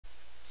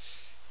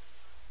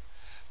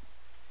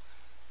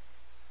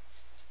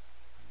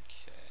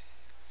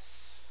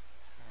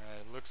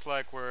looks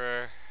like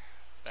we're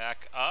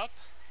back up.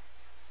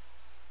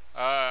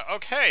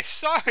 Okay,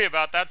 sorry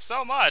about that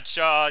so much.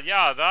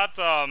 Yeah,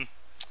 that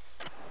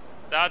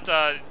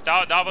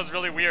was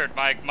really weird.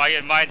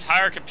 My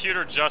entire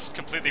computer just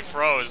completely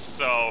froze,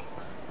 so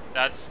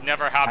that's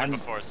never happened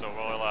before. So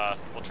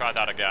we'll try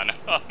that again.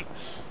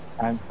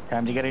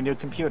 Time to get a new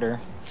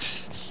computer.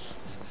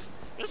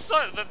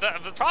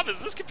 The problem is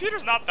this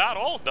computer's not that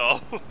old though.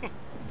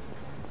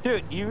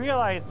 Dude, you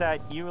realize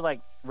that you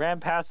like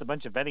ran past a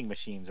bunch of vending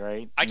machines,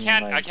 right? I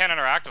can't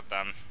interact with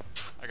them.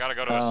 I gotta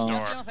go to a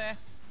store.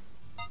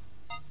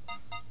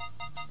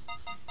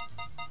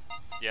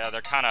 Yeah,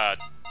 they're kind of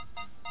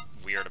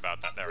weird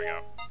about that. There we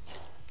go.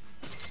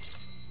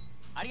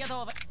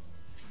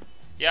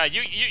 Yeah,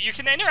 you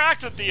can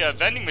interact with the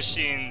vending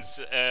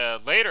machines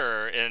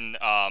later in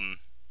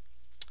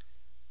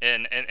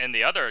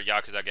the other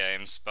Yakuza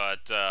games,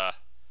 but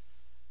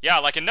yeah,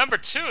 like in number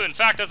 2, in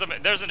fact,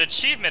 there's an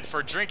achievement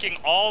for drinking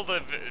all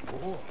the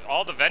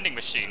vending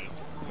machines,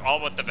 all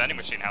what the vending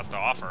machine has to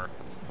offer.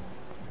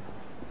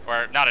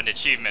 Or not an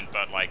achievement,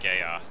 but like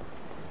a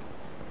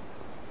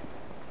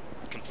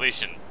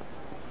completion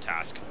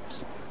task.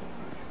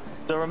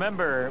 So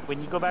remember,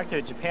 when you go back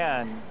to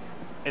Japan,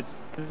 it's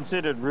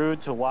considered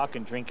rude to walk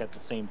and drink at the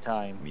same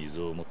time.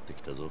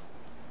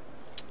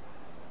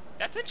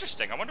 That's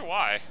interesting. I wonder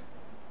why.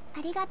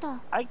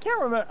 I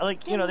can't remember,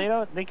 like, you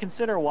know, they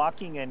consider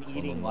walking and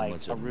eating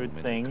like a rude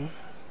thing.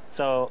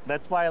 So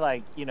that's why,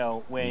 like, you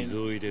know, when,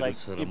 like,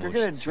 if you're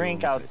gonna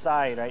drink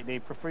outside, right, they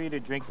prefer you to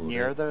drink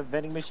near the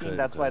vending machine.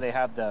 That's why they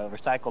have the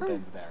recycle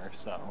bins there,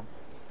 so.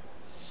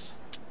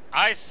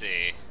 I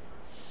see.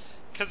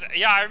 Cause,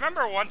 yeah, I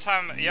remember one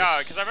time,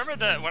 yeah, cause I remember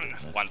that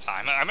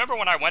I remember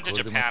when I went to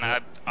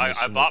Japan,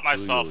 I bought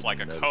myself, like,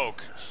 a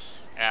Coke,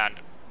 and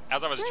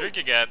as I was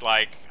drinking it,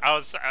 like, I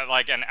was,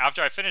 like, and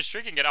after I finished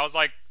drinking it, I was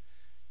like,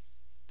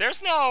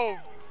 there's no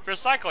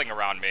recycling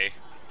around me.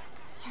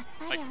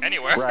 Like,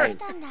 anywhere. Right.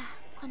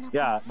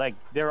 Yeah, like,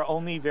 there are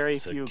only very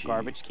few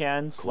garbage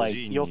cans. Like,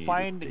 you'll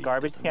find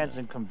garbage cans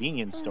in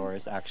convenience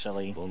stores,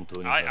 actually.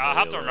 I'll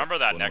have to remember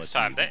that next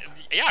time.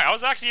 Yeah, I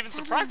was actually even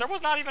surprised. There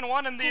was not even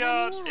one in the,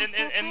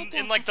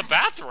 in like, the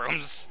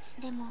bathrooms.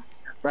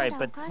 Right,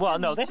 but, well,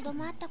 no, they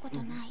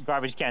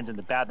garbage cans in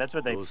the bath. That's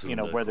what they, you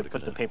know, where they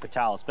put the paper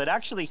towels. But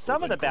actually,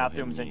 some of the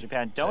bathrooms in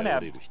Japan don't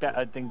have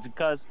things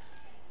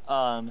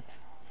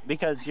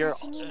because you're,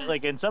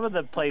 like, in some of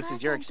the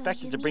places, you're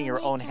expected to bring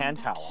your own hand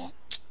towel.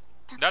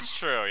 That's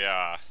true,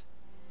 yeah.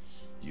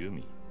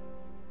 Yumi.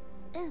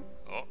 Oh.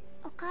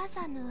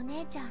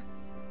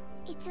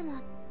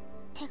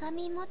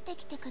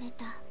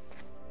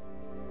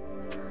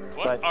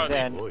 What are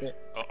they?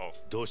 Uh-oh.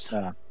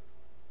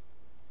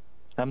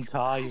 I'm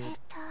tired.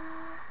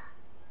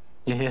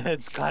 Yeah,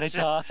 it's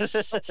kareta.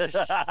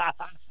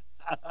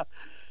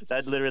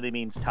 That literally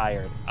means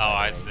tired. Oh,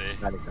 I see.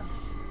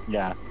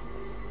 Yeah.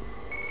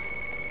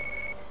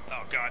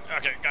 Oh god,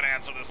 okay, gotta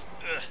answer this.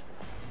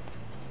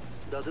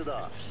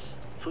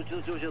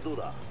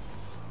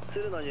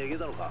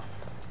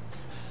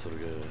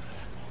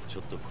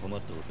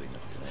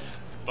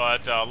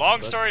 But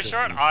long story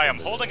short, I am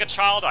holding a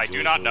child I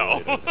do not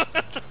know.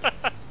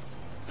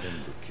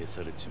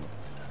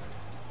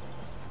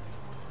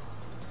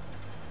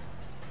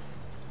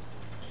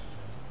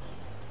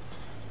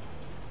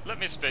 Let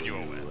me spin you a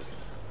win.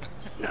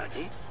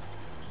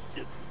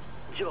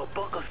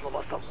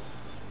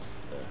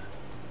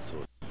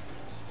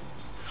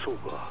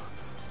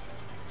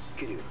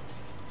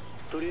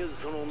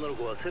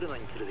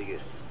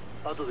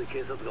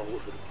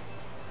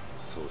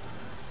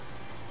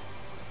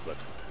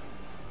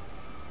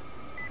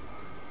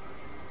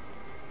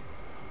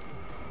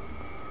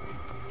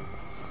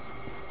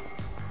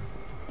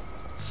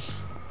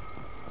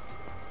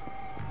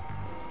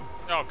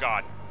 Oh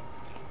god.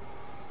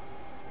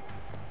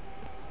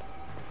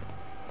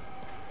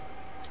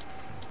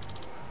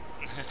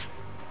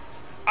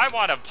 I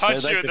want to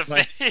punch you in the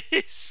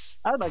face.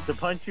 I'd like to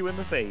punch you in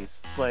the face.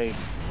 It's like,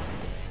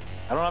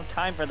 I don't have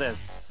time for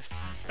this.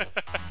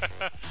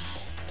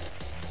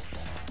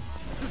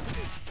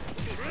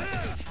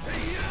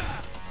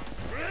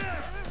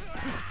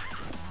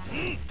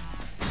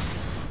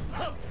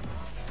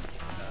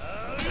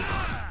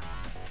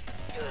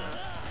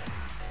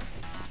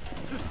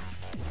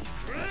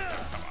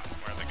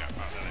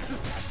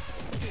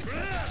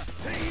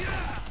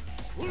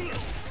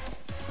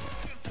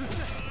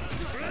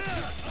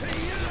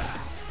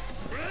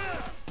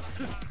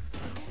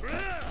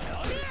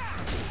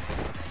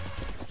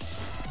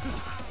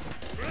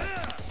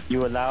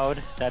 You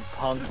allowed that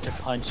punk to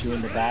punch you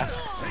in the back?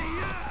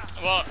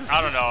 Well,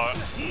 I don't know.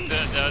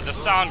 The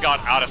sound got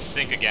out of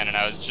sync again, and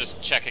I was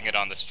just checking it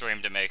on the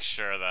stream to make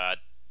sure that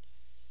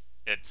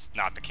it's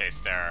not the case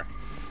there.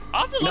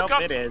 I'll have to look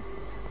up. It is.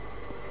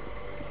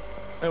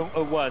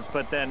 It was,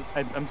 but then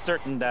I'm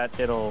certain that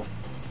it'll.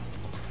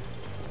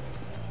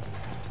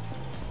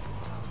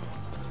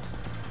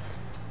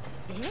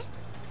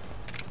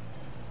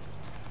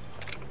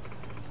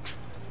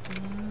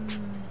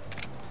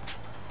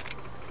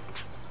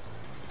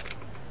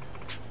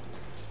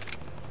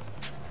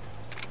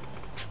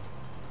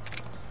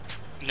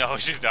 No,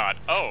 she's not.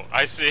 Oh,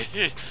 I see.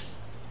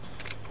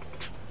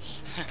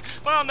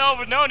 Well,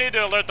 no need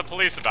to alert the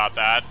police about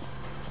that.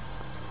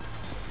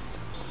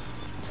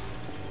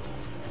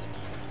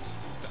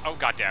 Oh,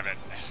 god damn it.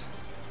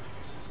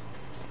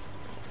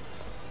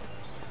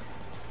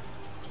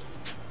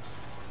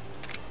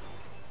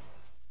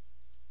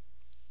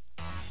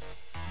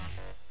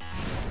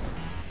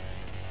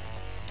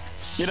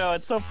 You know,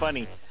 it's so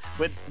funny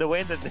with the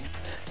way that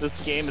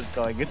this game is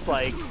going. It's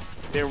like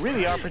they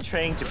really are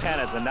portraying Japan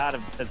as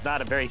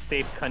not a very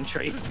safe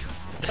country.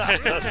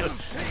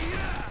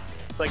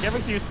 It's like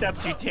every few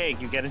steps you take,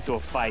 you get into a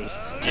fight.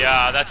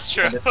 Yeah, that's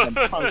true. And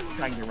punks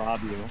trying to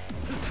rob you.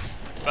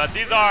 But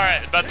this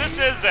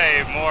is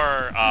a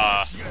more,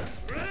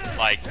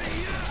 like,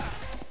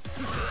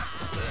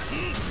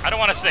 I don't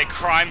want to say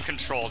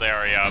crime-controlled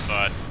area,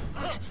 but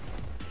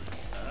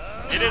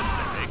it is,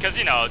 because,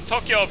 you know,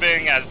 Tokyo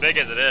being as big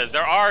as it is,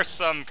 there are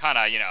some kind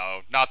of, you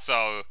know, not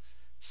so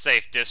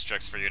safe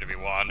districts for you to be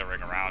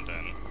wandering around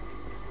in.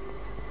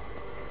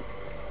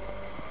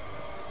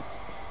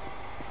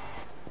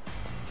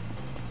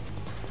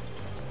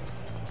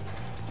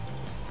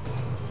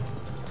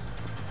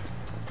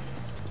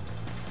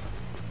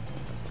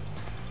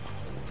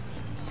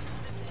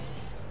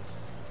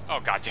 Oh,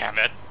 god damn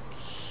it.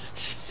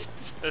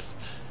 Jesus.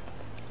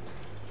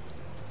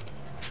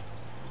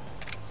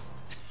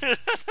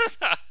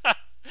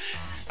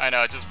 I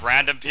know, just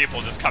random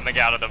people just coming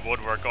out of the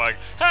woodwork going,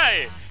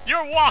 "Hey,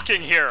 you're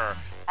walking here!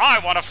 I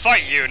want to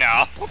fight you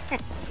now!"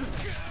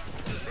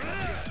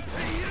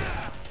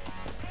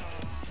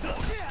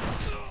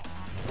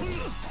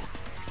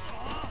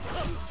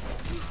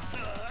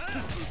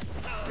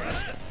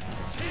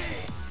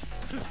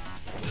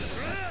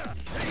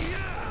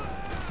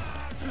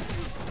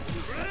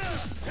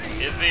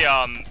 Is the,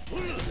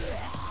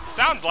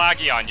 sounds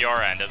laggy on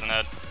your end, isn't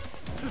it?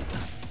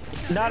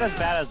 Not as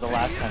bad as the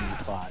last time you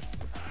fought.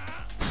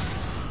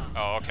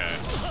 Oh, okay.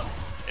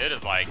 It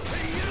is, like,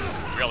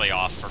 really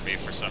off for me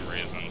for some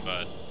reason,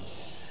 but...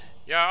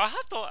 Yeah, I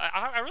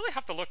really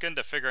have to look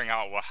into figuring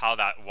out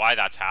why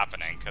that's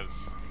happening,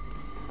 because...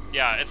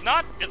 Yeah, it's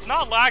not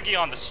laggy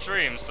on the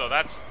stream, so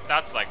that's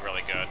like,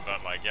 really good,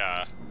 but, like,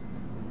 yeah.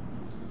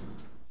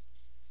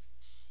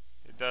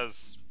 It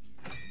does...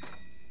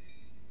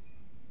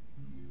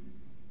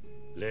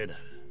 レイナ、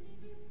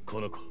こ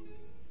の子。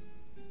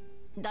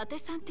伊達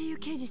さんっていう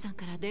刑事さん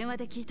から電話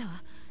で聞いた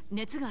わ。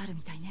熱がある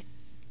みたいね。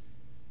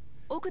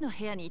奥の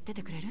部屋に行って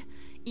てくれる？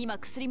今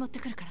薬持って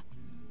くるから。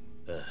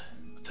ああ、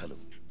頼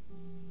む。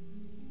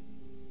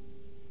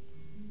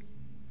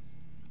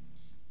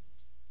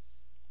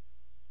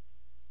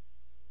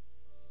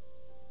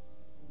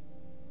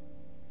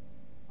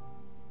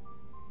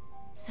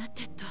さ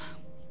てと、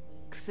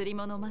薬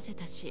も飲ませ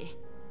たし、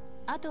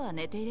あとは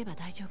寝ていれば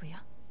大丈夫よ。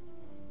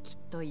きっ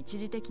と一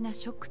時的な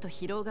ショックと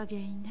疲労が原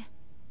因ね。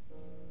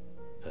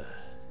ああ、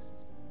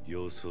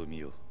様子を見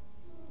よう。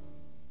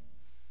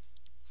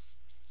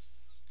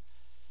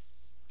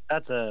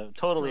That's a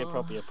totally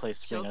appropriate place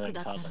to bring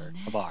a toddler.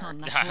 A bar.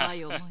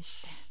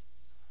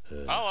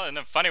 Well, in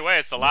a funny way,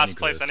 it's the last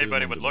place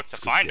anybody would look to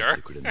find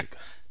her.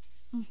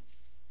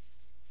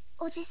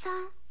 おじさん。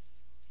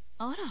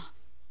あら。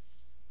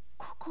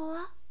ここ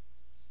は？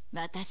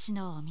私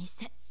のお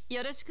店。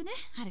よろしくね、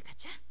はるか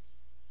ちゃん。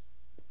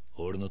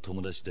俺の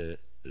友達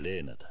でレ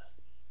ーナだ。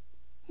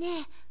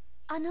ねえ、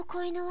あの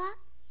子犬は？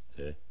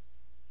え？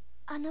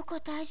あの子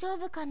大丈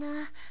夫かな？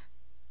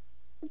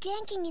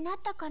元気になっ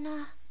たか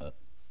な？あ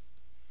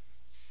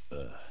あ、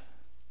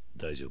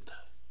大丈夫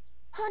だ。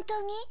本当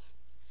に？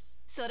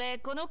それ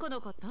この子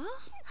のこと？よ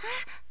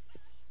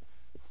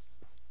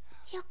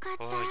かっ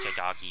た。Oh, it's a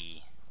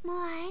doggy. もう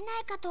会えな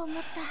いかと思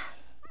った。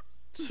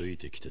つい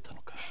てきてた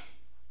のか。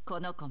こ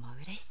の子も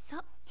嬉しそ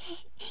う。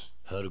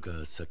はる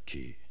かさっ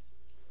き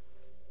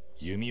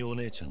弓お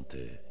姉ちゃんっ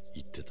て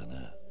言ってた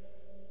な。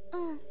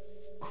うん。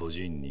個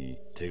人に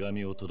手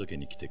紙を届け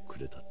に来てく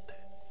れたって。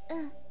う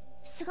ん。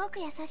すごく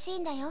優しい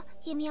んだよ、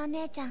弓お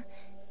姉ちゃん。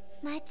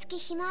毎月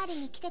ひまわり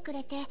に来てく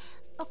れて、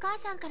お母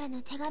さんから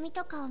の手紙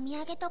とかお土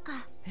産と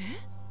か。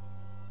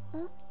え？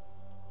ん？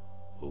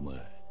お前、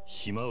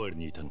ひまわり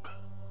にいたのか？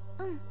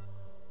うん。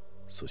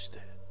そして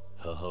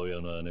母親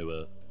の姉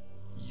は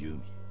ユ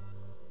ミ。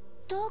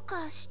どう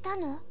かした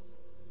の？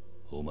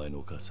お前の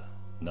お母さ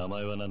ん、名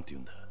前はなんて言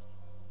うんだ？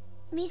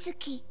水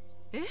木。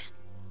え？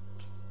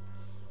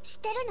知っ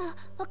てるの？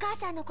お母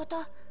さんのこと。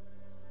ね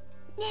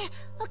え、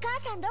お母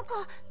さんどこ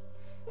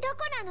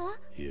なの？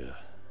いや、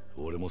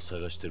俺も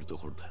探してると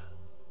ころだ。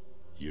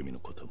ユミの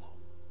ことも。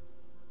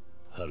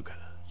はるか、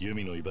ユ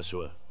ミの居場所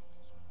は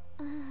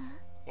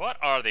？What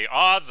are the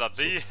odds that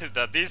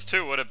these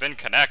two would have been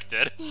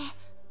connected? ね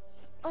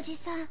え、おじ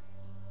さん、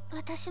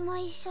私も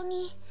一緒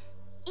に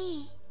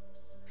いい？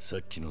さ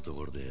っきのと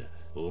ころで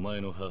お前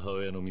の母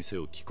親の店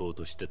を聞こう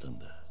としてたん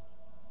だ。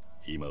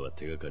今は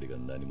手がかりが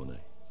何もな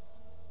い。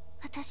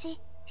私知っ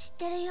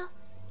てるよ。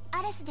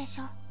アレスでし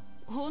ょ。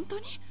本当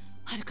に？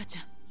はるかち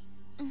ゃん。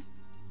うん。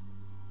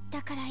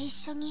だから一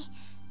緒に。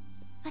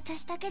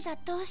私だけじゃ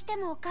どうして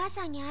もお母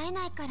さんに会え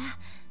ないから。ね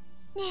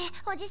え、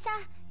おじさん、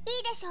い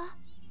いでしょ。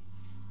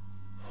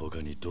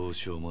他にどう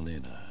しようもねえ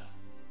な。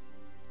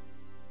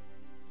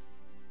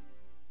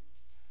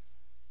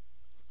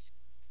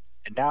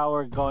And now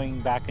we're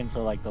going back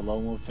into like the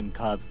Lone Wolf and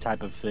Cub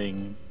type of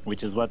thing,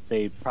 which is what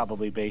they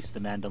probably based the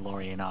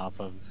Mandalorian off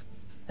of.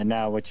 And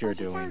now what you're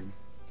doing.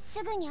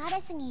 すぐにアレ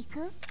スに行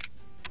く?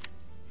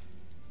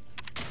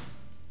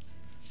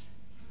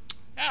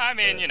 Yeah, I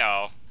mean, you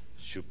know.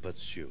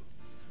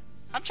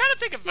 I'm trying to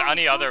think of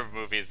any other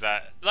movies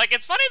that, like,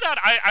 it's funny that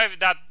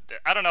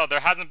I don't know, there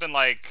hasn't been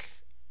like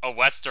a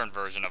Western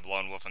version of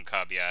Lone Wolf and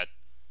Cub yet,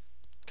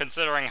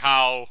 considering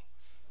how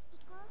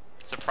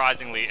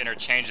surprisingly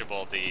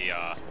interchangeable the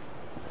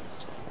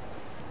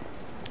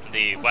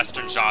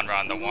Western genre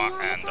and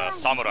the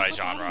samurai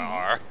genre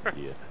are.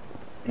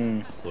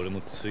 Mm.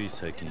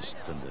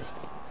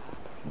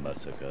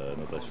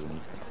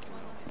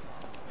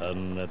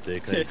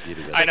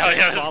 I know,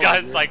 yeah, this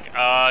guy's like,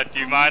 do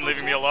you mind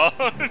leaving me alone?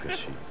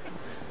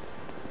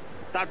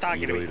 Stop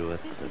talking to me.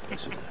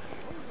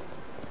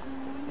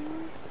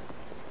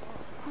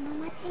 この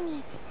町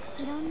に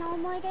いろんな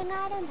思い出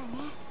があるんだね。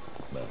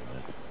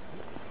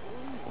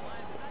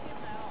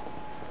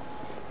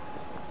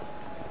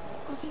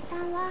おじ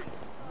さんは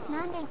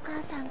なんでお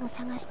母さんを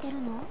探してる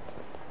の？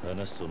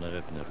話すと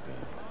長くなる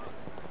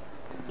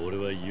が、俺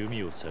は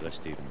弓を探し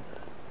ているんだ。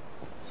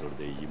それ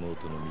で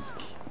妹の水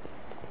木。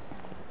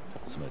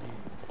つまり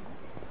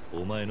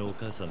お前のお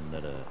母さんな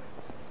ら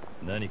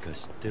何か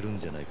知ってるん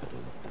じゃないかと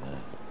思ってな。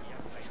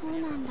そう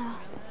なんだ。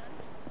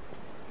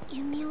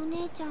弓お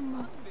姉ちゃん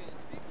も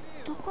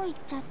どこ行っ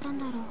ちゃったん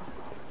だろう。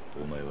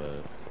お前は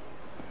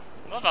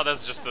I love how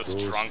there's just this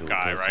drunk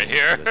guy right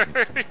here.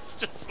 He's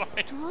just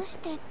like... どうし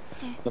てって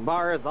The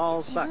bar is all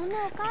自 stuck. 分の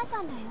お母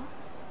さんだよ。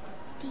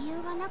理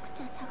由がなく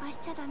ちゃ探し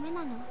ちゃダメ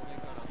なの。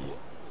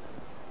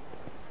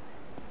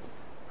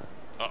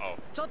Uh-oh.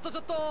 ちょっ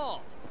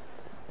と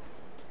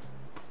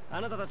あ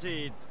なたた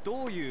ち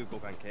どういうご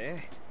関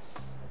係？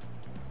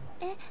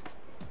え、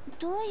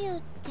どういう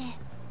って？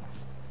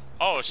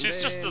 Oh, she's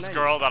just this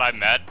girl that I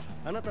met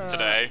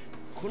today.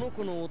 この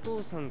子のお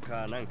父さん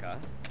かなんか？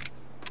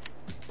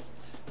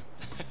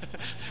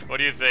 What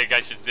do you think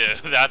I should do?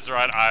 That's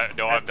right.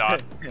 No, I'm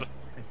not.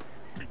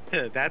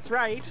 That's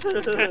right.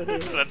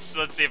 Let's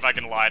see if I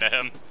can lie to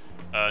him.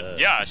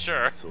 Yeah,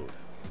 sure.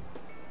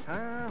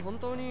 ああ、本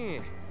当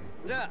に。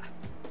じゃあ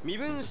身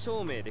分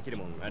証明できる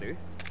もんある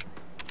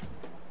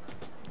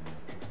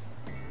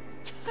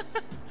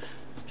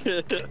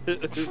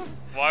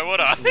？Why would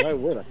I? Why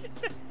would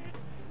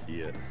I? い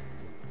や、ね。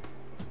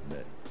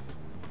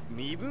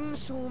身分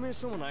証明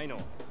書もないの。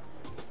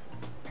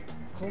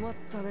困っ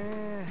た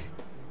ね。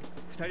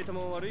二人と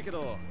も悪いけ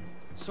ど、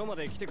署ま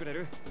で来てくれ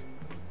る？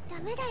ダ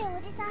メだよ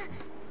おじさん。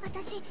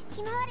私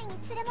ひまわりに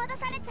連れ戻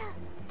されちゃう。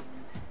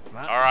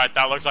Alright,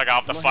 that looks like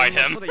I'll have to fight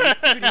him.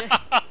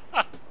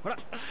 ほら、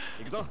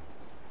行くぞ。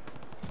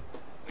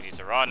We need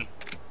to run.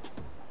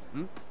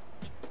 ん？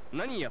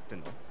何やってん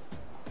の？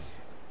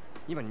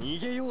今逃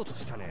げようと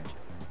したね。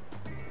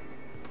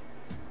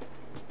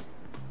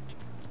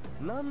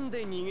なん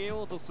で逃げ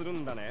ようとする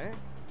んだね？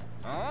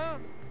ああ？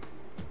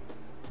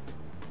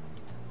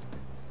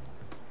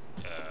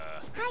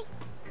はい、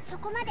そ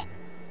こまで。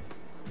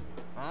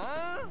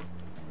ああ？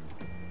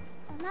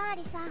おまわ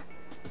りさ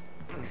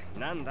ん。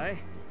なんだい？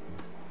こ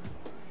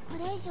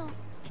れ以上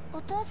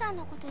お父さん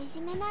のことい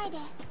じめないで。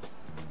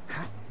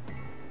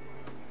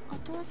お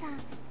父さ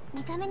ん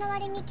見た目の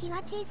割に気が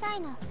小さ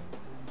いの。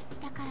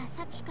だから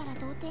さっきから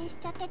動転し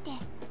ちゃってて、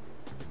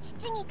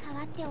父に代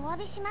わってお詫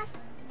びします。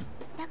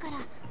だか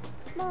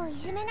らもうい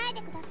じめない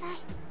でください。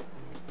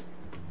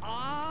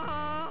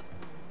ああ、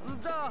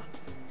じゃあ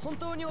本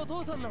当にお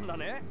父さんなんだ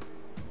ね。はい。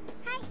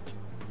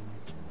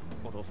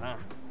お父さん、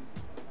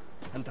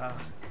あんた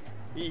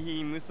い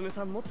い娘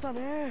さん持った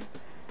ね。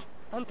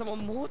あんたも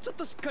もうちょっ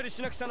としっかり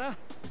しなくちゃな。もう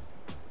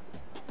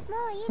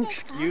いいで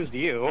すか？ Excuse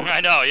you.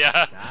 I know, yeah.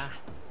 あ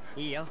あ、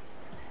いいよ。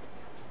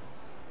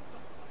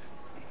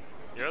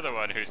You're the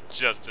one who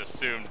just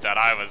assumed that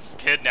I was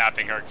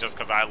kidnapping her just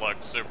because I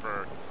looked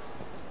super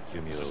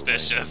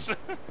suspicious.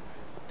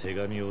 手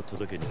紙を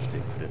届けに来て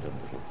くれたん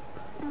だろ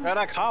う。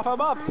Gotta cough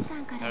him up. お母さ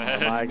んか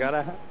ら I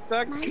gotta.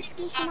 毎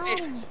月ひまわ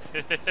りに。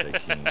最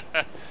近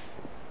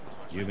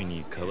弓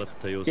に変わっ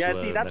た様子は。Yeah,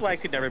 see, that's why I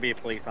could never be a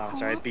police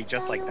officer. I'd be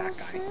just like that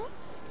guy.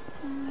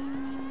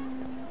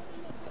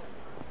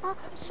 あ、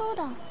そう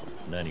だ。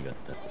何があっ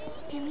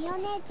た？弓お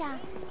姉ちゃん、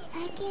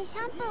最近シ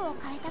ャンプーを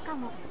変えたか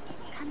も。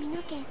髪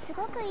の毛す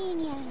ごくいい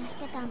匂いがし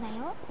てたんだ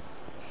よ。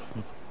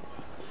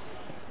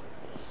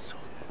そっ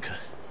か。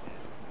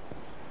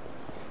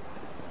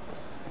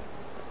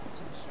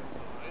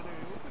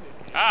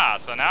Ah,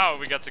 so now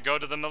we get to go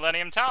to the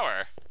Millennium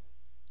Tower.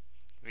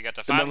 We get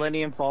to the find...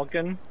 Millennium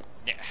Falcon?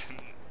 Yeah.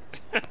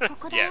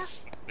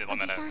 Yes, the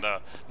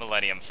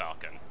Millennium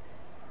Falcon.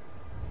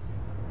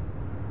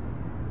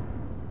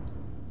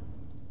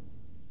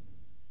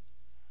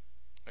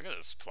 Look at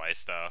this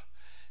place, though.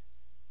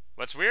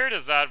 What's weird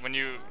is that when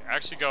you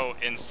actually go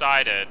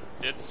inside it,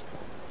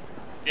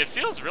 it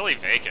feels really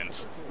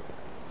vacant.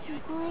 す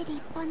ごい立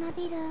派な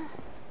ビル。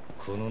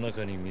この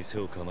中に店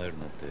を構える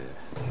なんて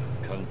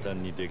簡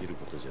単にできる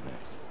ことじゃない。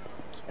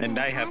 And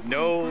I have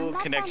no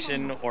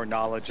connection or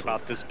knowledge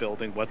about this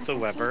building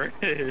whatsoever,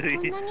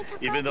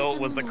 even though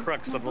it was the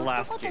crux of the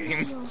last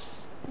game.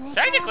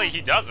 Technically,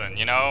 he doesn't,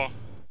 you know.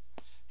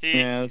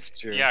 Yeah, that's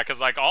true. Yeah, because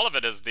like all of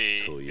it is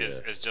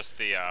just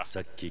the. さ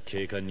っき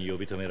警官に呼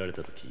び止められ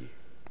た時、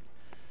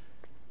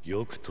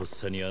よくとっ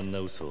さにあんな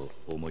嘘を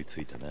思い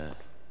ついたな。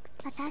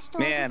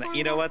Man,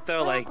 you know what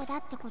though? Like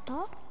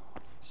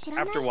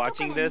after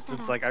watching this,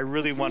 it's like I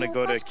really want to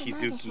go to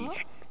Kizuki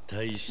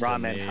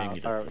ramen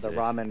house or the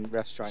ramen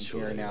restaurant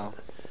here now.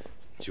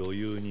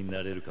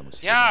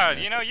 Yeah,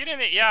 you know, you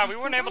didn't. Yeah, we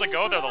weren't able to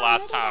go there the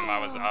last time I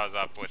was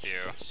up with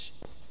you.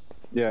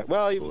 Yeah,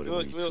 well,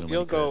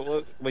 you'll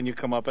go when you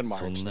come up in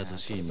March. Don't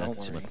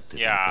worry.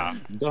 Yeah,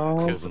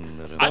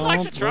 I'd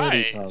like to try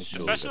it,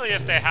 especially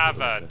if they have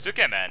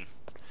tsukemen.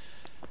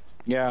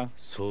 Yeah.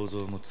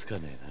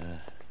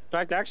 In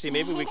fact, actually,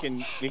 maybe we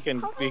can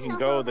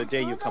go the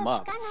day you come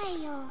up.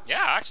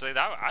 Yeah, actually,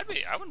 I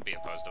wouldn't be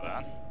opposed to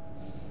that.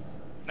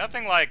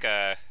 Nothing like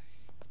a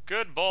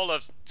good bowl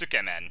of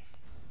tsukemen.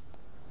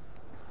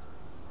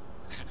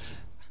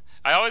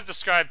 I always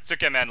describe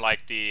tsukemen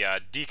like the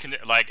as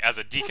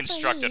a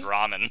deconstructed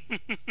ramen.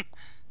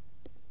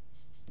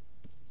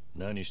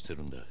 何して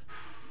るんだ。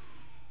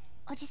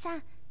おじさ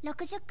ん、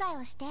60回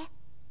押して。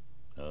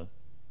あ？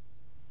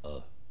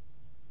あ。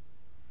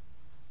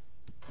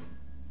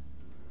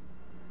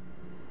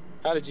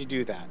 How did you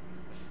do that?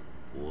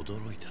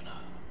 驚いた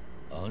な。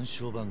暗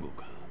証番号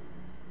か。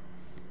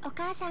お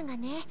母さんが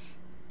ね、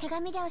手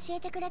紙で教え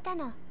てくれた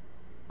の。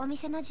お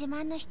店の自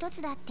慢の一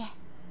つだって。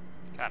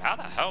God, how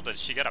the hell did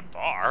she get a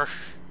bar?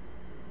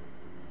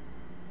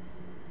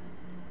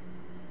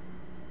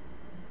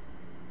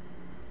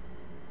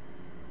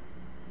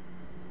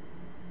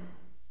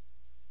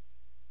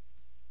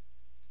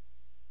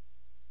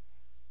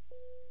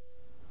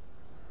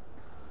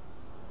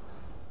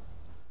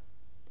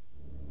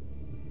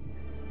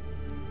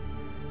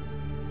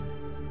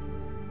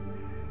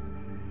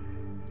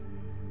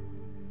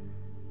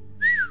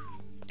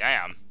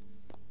 Damn.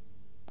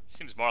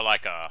 Seems more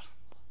like a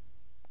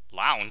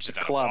lounge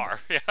than a bar.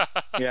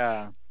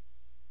 Yeah.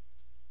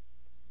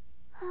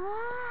 は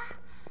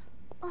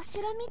あ、お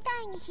城みた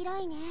いに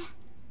広いね。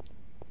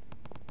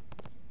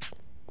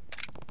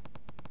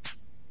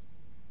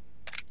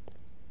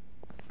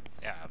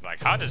Yeah,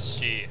 like how did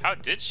she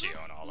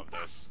own all of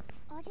this?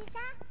 おじさん、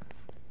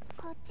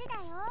こっちだ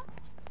よ。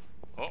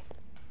Oh.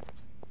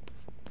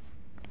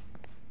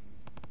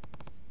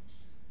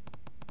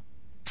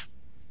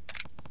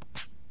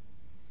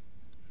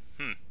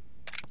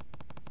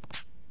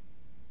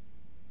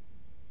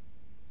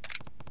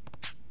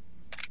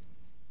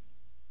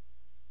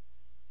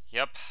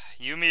 Yep,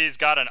 Yumi's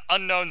got an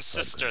unknown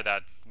sister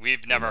that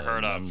we've never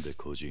heard of.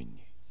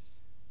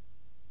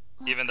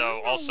 Even though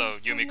also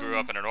Yumi grew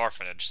up in an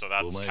orphanage, so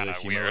that's kind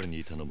of weird.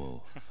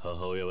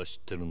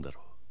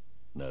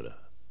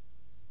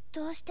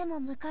 どうしても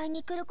迎え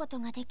に来ること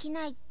ができ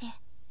ないって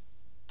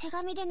手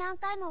紙で何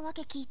回もわ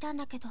け聞いたん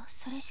だけど、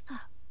それし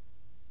か。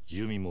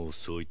ユミも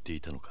そう言って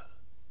いたのか。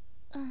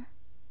うん。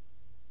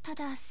た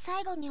だ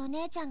最後にお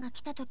姉ちゃんが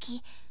来た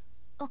時、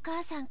お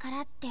母さんか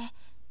らって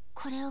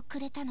これをく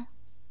れたの。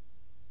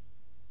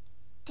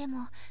で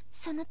も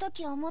その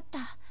時思った。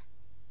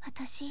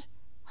私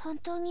本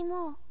当に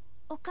もう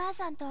お母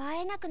さんと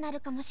会えなくな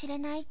るかもしれ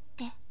ないっ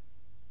て。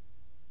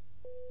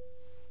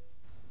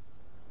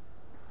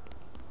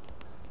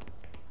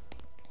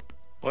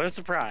What a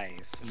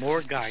surprise!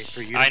 More guys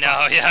for you. I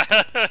know, yeah.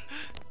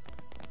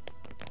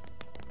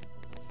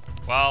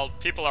 Well,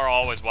 people are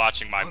always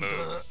watching my move.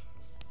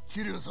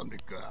 桐生さんでっ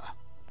か。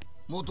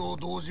元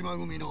堂島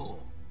組の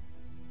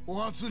お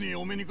初に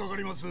お目にかか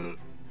ります。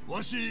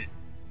わし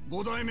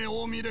5代目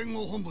近江連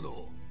合本部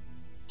の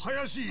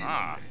林。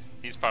Ah,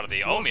 he's part of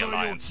the Omi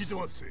Alliance.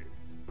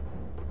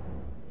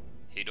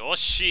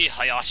 Hiroshi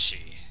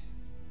Hayashi.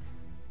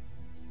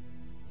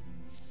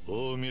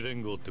 近江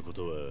連合ってこ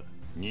とは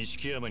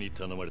錦山に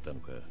頼まれたの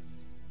か。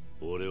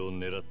俺を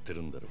狙って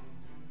るんだろ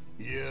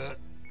う。いや。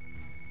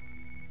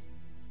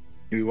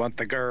We want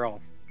the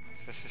girl.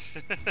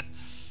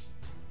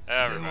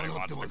 Everybody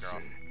wants the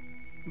girl.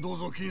 どう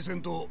ぞ金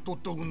銭と取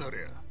っとくんなれ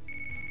や。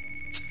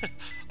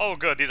Oh,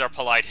 good. These are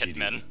polite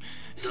hitmen.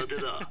 伊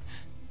達だ。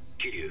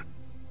桐生、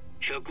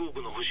100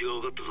億の星が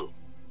分かったぞ。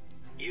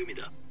ユミ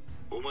だ。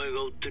お前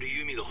が追ってる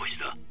ユミが星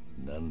だ。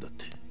なんだっ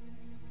て。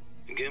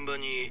現場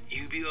に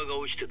指輪が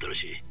落ちてたら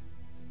しい。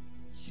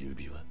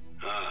指輪？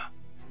ああ。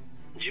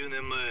10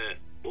年前、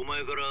お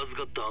前から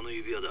預かったあの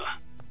指輪だ。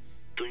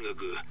とにか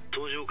く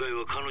登場会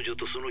は彼女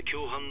とその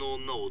共犯の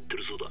女を追って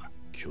るそうだ。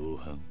共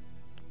犯？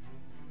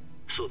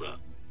そうだ。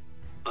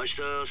明日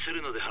セ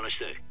レナで話し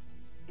たい。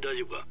大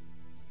丈夫か？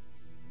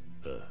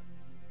ああ。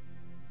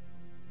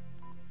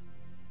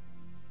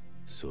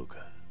そうか。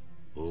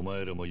お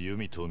前らもユ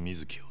ミと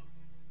水木を。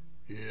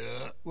い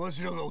や、わ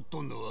しらが追っ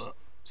とんのは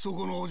そ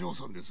このお嬢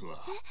さんですわ。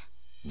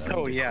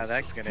Oh yeah,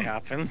 that's gonna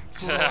happen.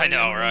 I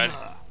know, right?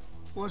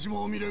 わし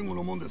も近江連合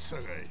のもんですさ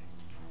かい。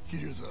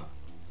桐生さん、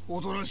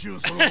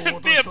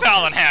Be a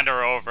pal and hand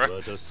her over.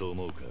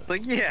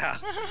 Like, yeah.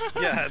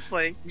 Yeah, it's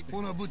like...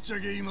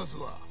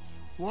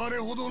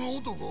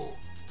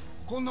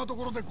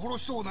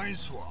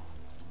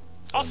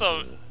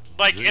 Also,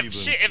 like, if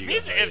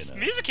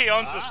Mizuki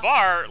owns this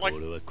bar, like,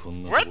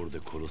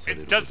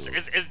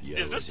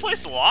 is this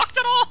place locked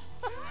at all?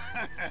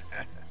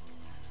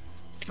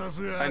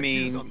 I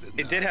mean,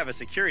 it did have a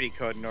security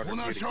code in order for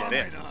you to get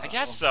in. I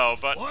guess so,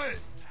 but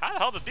how the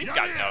hell did these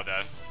guys know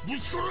that?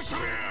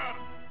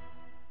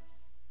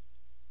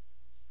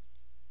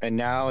 And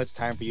now it's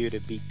time for you to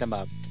beat them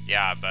up.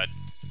 Yeah, but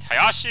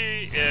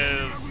Hayashi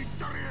is...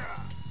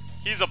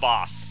 he's a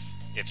boss,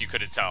 if you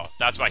couldn't tell.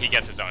 That's why he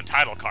gets his own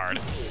title card.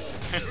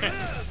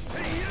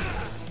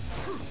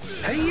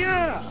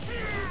 Hey-ya!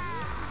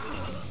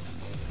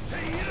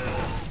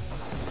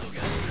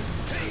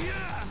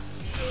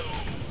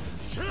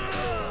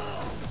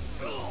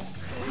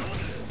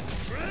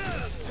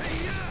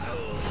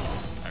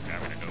 Okay,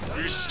 I'm gonna go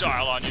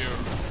freestyle on you.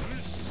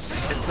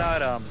 It's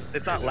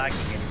not lagging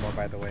anymore,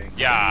 by the way.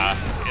 Yeah,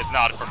 it's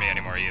not for me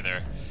anymore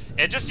either.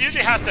 It just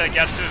usually has to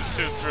get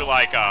through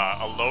like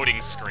a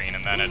loading screen,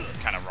 and then it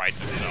kind of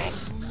writes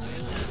itself.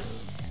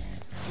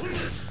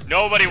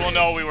 Nobody will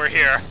know we were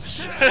here.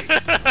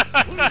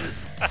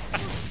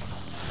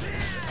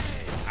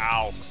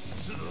 Ow.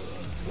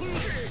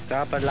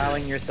 Stop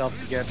allowing yourself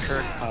to get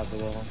hurt,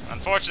 Kazuo.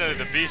 Unfortunately,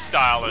 the B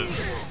style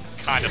is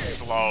kind of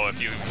slow,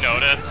 if you've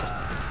noticed.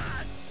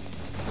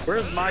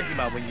 Where's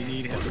Majima when you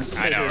need him?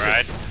 I know,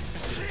 right?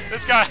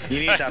 This guy... You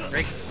need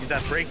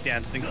that break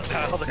dancing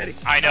style already.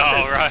 I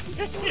know, right?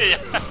 Yeah.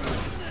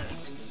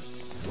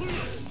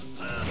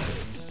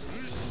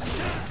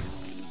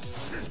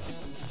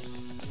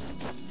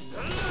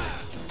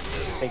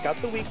 Take out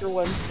the weaker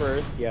ones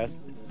first, yes.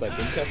 Let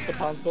them test the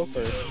pawns go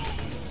first.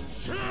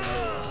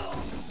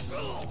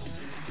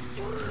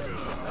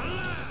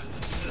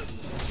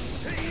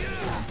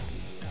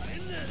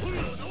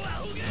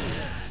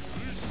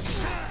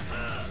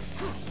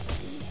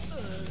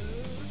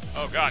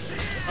 Oh god.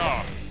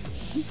 Oh.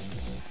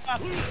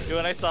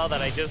 When I saw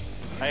that, I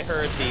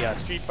heard the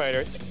Street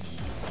Fighter.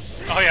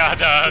 Oh yeah,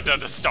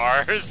 the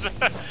stars.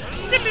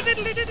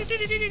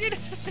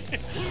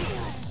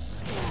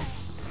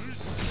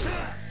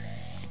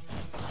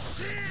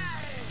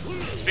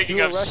 Speaking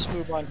Do a of rush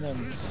move on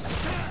him.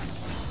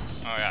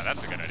 Oh yeah,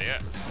 that's a good idea.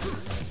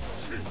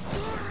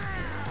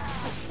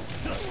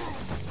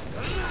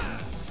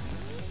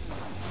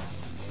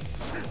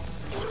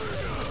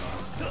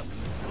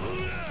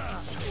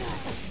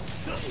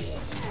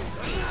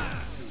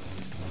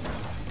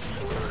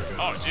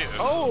 Oh Jesus!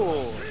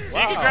 Oh,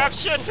 wow. You can grab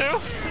shit too.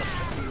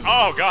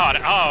 Oh God!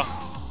 Oh.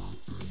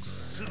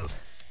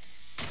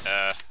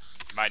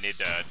 Might need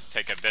to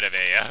take a bit of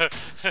a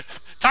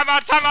time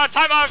out! Time out!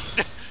 Time out!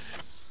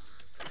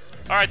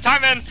 All right,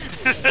 time in.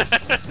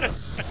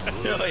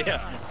 Oh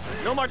yeah.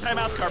 No more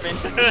timeouts, Carbon.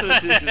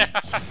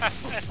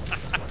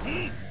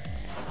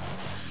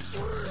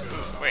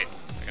 Wait,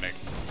 I'm gonna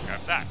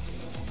grab that.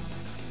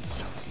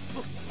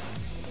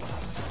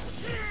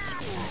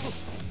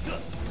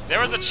 There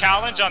was a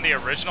challenge on the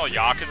original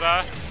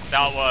Yakuza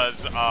that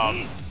was,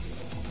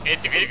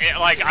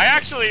 like, I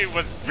actually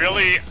was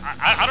really,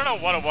 I don't know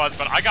what it was,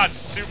 but I got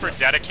super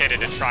dedicated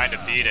to trying to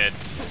beat it.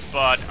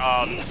 But,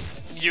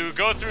 you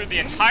go through the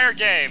entire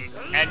game,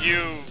 and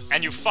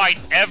you fight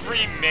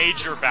every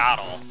major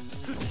battle.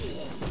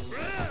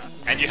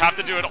 And you have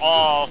to do it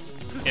all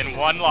in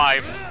one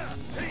life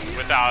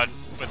without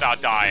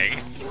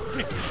dying.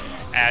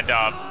 And,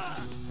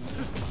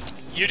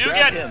 you do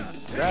Grab get... him.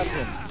 Grab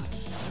him.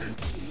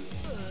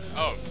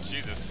 Oh,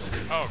 Jesus.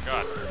 Oh,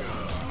 God.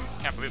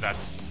 I can't believe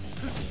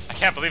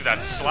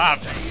that slap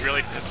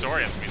really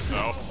disorients me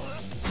so.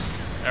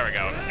 There we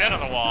go. Into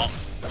the wall.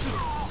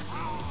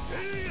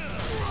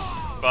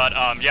 But,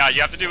 yeah,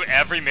 you have to do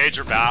every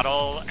major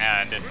battle,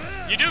 and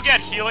you do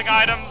get healing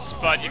items,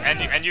 but,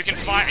 and you can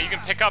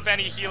pick up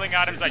any healing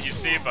items that you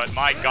see, but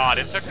my God,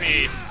 it took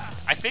me,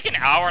 I think, an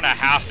hour and a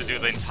half to do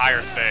the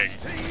entire thing.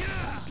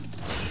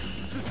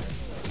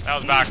 That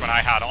was back when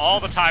I had all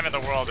the time in the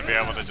world to be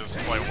able to just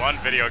play one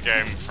video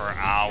game for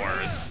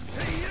hours.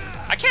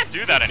 I can't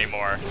do that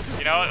anymore.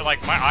 You know,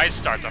 like, my eyes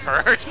start to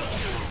hurt.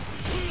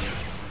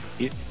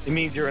 It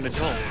means you're an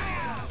adult.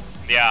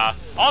 Yeah.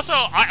 Also,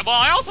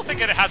 I also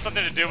think it has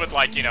something to do with,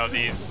 like, you know,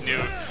 these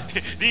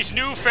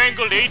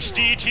newfangled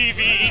HD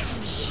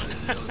TVs.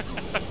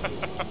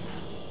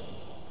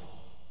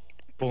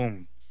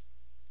 Boom.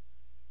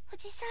 お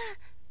じさん、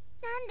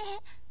なんで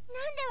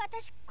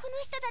私この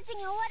人たち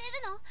に追われ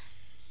るの？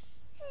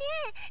ね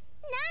え、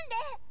な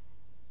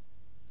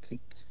ん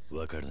で？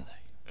わからない。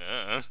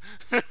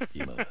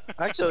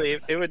Actually,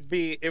 it would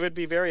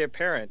be very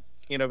apparent,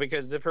 you know,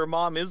 because if her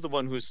mom is the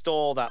one who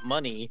stole that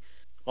money,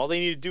 all they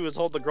need to do is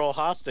hold the girl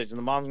hostage, and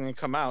the mom's gonna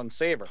come out and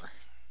save her.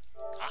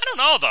 I don't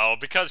know though,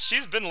 because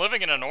she's been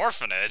living in an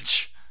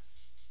orphanage.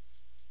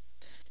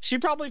 She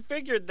probably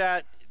figured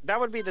that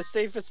would be the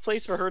safest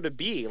place for her to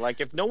be. Like,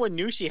 if no one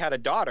knew she had a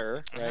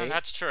daughter, right?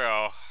 That's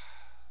true.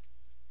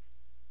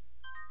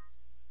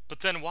 But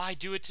then why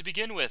do it to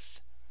begin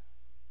with?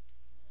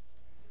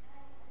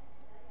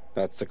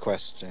 That's the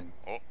question.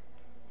 Oh.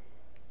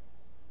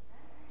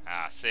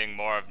 Ah, seeing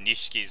more of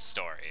Nishiki's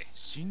story.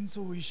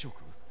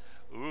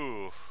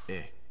 Ooh.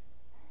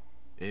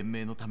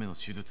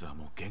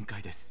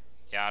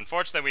 Yeah,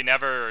 unfortunately we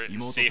never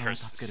see his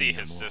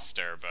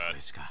sister,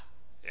 but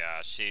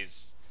yeah,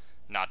 she's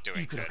not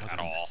doing good at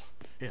all.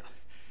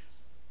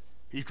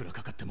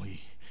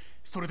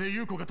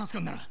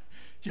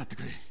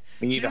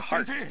 We need a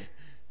heart.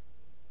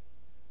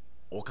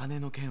 お金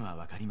の件は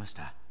分かりまし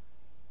た。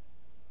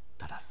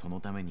ただその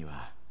ために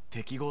は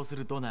適合す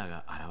るドナー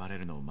が現れ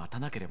るのを待た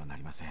なければな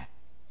りません。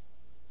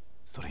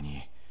それ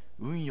に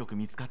運よく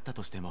見つかった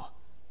としても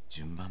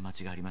順番待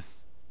ちがありま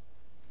す。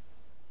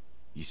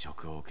移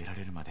植を受けら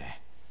れるまで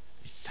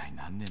一体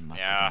何年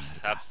待つことに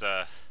なる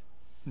か。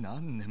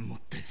何年もっ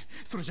て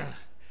それじゃ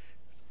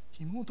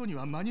妹に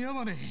は間に合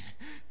わねえ。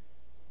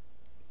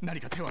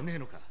何か手はねえ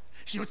のか、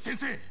日吉先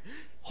生。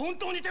本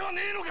当に手は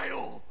ねえのか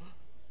よ。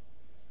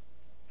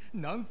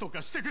なんと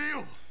かしてくれ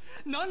よ。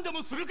何で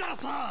もするから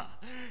さ。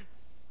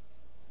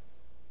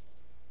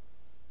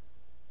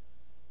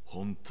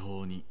本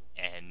当に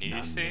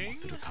何でも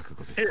する覚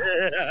悟ですか。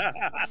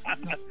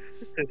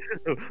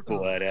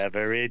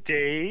Whatever it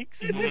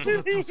takes.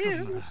 妹が助か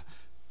るなら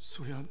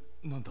そりゃ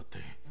なんだって。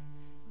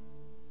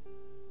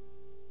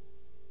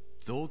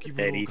臓器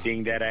ブローカー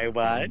Anything that I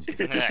want.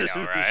 I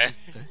know, right?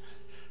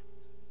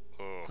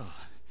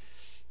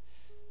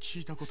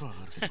 聞いたことは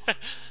あるけど。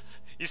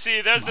You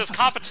see, there's this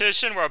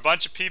competition where a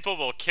bunch of people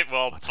will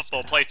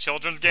play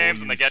children's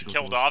games and they get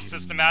killed off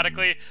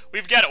systematically.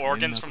 We get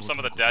organs from some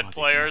of the dead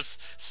players,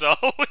 so...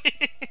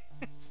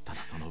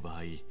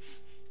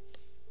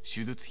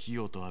 See,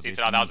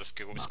 that was a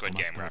Squid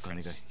Game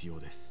reference.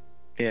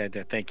 Yeah,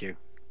 thank you.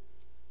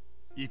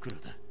 いくら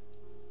だ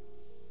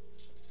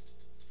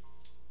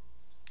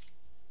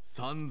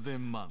？3000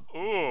万。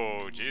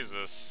Ooh,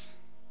 Jesus.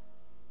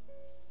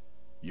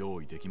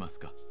 用意できます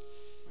か？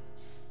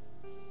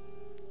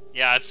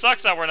 Yeah, it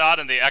sucks that we're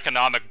not in the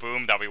economic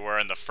boom that we were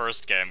in the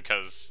first game,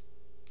 because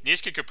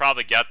Nishiki could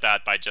probably get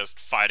that by just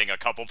fighting a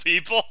couple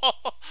people.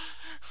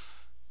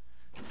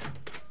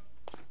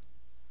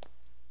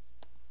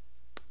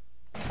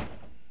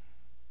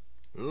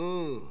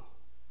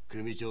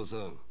 組長さ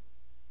ん。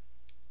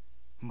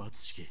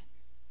松重。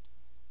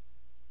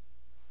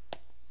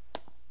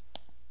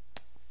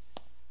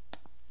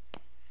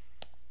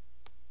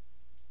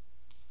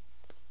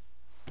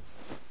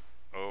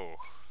Oh,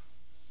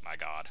 my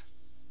God.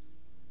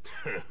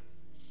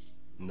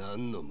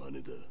 何の真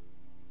似だ。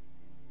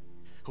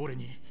俺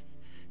に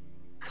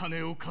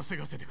金を稼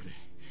がせてくれ。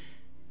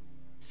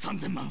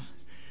3000万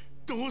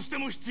どうして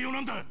も必要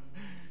なんだ。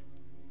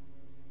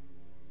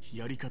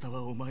やり方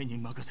はお前に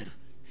任せる。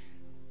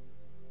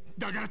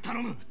だから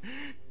頼む。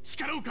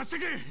力を貸して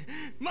くれ、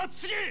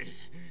松重。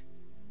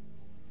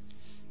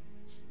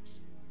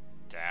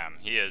Damn,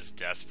 he is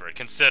desperate,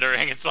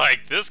 considering it's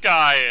like, this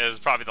guy is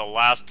probably the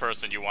last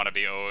person you want to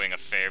be owing a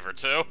favor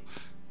to.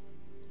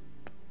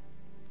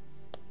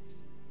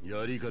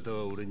 やり方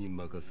は俺に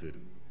任せる。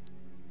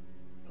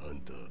あ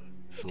んた、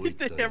そう言っ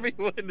たね。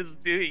Everyone is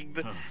doing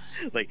the,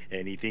 like,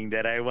 anything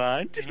that I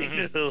want.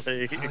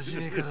 Like... 初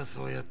めから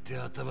そうやって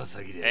頭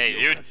下げりゃ。Hey,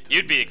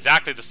 you'd be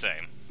exactly the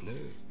same.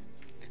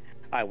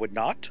 I would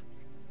not.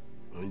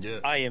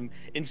 I am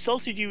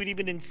insulted you would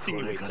even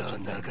insinuate.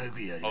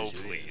 Oh,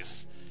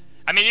 please.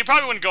 I mean, you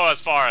probably wouldn't go as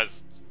far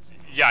as...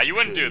 Yeah, you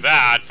wouldn't do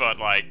that, but,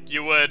 like,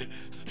 you would...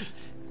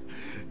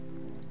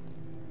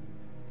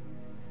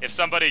 If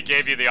somebody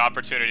gave you the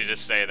opportunity to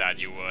say that,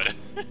 you would.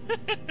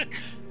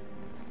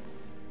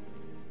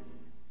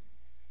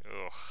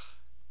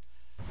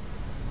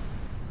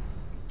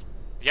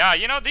 Yeah,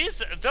 you know,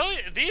 these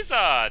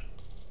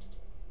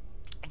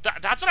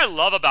that's what I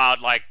love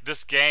about, like,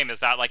 this game, is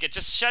that, like, it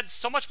just sheds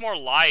so much more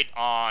light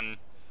on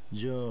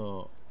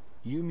all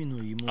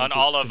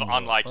of,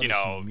 on, like, you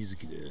know,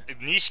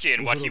 Nishiki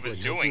and what he was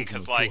doing,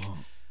 because, like,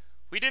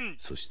 we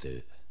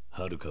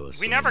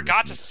never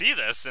got to see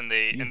this in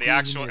the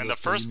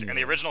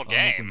original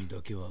game.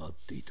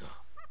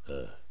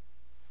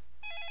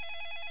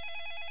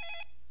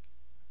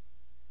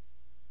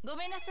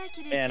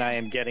 And I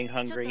am getting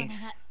hungry.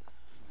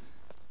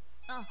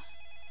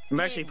 I'm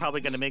actually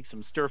probably going to make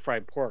some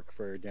stir-fried pork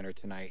for dinner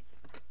tonight.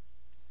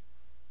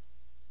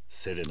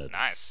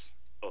 Nice.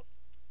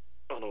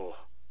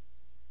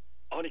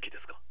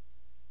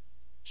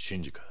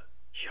 Shinji.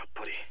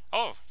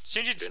 Oh,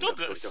 Shinji still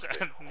does.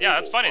 Yeah,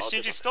 that's funny.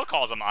 Shinji still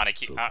calls him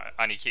Aniki.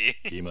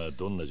 今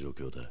どんな状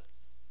況だ？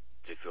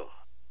実は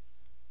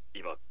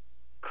今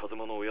風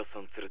間のおやっさ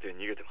ん連れて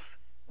逃げてます。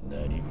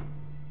何？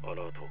あ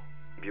の後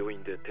病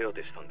院で手当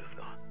てしたんです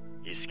が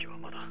意識は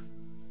まだ。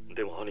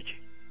でも兄貴、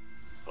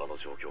あの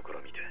状況から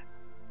見て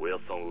おやっ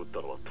さんを撃っ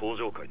たのは登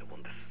場界のも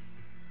んです。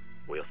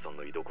おやっさん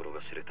の居所が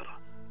知れたら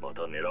ま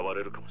た狙わ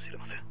れるかもしれ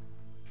ません。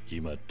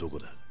今どこ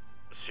だ？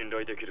信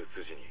頼できる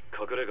筋に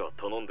隠れ家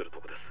頼んでる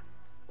とこです。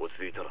落ち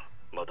着いたら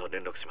また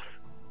連絡します。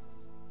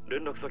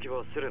連絡先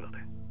はセレナで。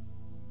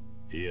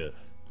いや、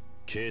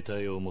携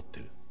帯を持って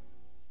る。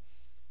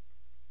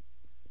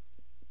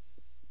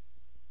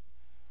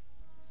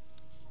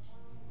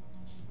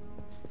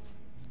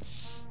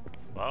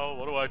hell?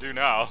 What do I do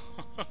now?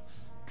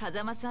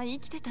 風間さん生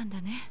きてたん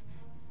だね。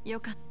よ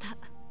かった。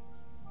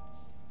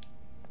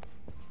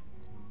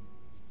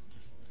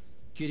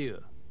桐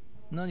生、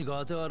何か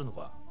当てはあるの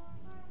か？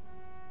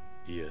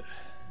いや、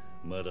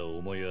まだ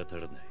思い当た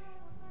らない。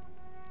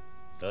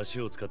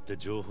足を使って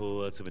情報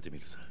を集めてみ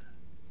るさ。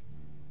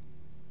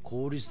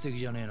効率的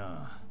じゃねえ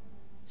な。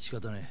仕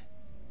方ねえ。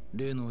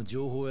例の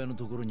情報屋の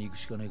ところに行く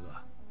しかねえ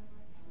か。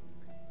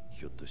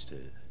ひょっとして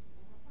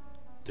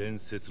伝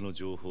説の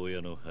情報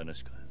屋の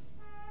話か。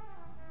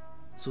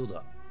そう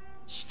だ、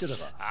知ってた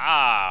か。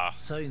Ah,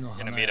 サイの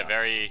gonna 花 meet a 屋。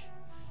 very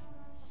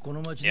こ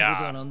の町のこ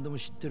とは何でも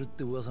知ってるっ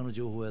て噂の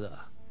情報屋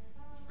だ。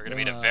we're gonna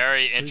meet a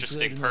very そいつ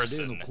がい interesting るのは例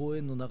person. の公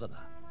園の中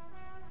だ。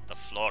 The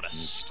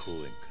Flores. 公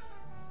園か。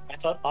I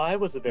thought I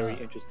was a very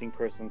interesting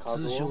person,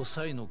 通称 Kazuo.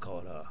 サイの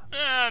河原。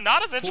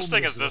Not as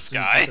interesting as this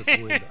guy.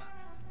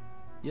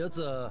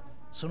 奴は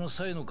その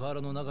サイの河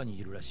原の中に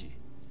いるらしい。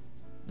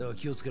だから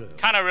気をつけろよ。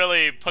 Kind of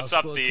really puts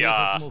up the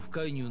I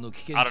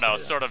don't know,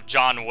 sort of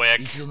John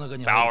Wick,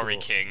 Bowery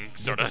King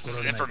sort of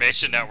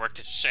information network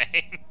to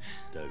Shane.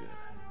 だが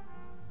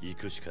行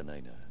くしかな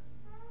いな。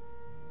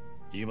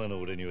今の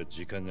俺には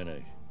時間がな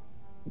い。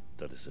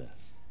だってさ。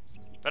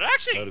 But it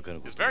actually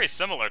is very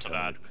similar to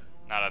that.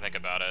 Now that I think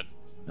about it.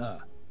 あ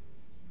あ、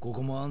こ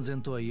こも安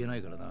全とは言えな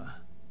いから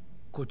な。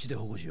こっちで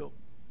保護しよ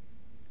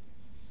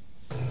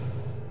う。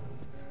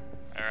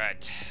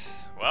 Alright.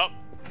 Well,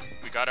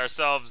 we got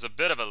ourselves a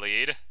bit of a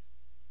lead.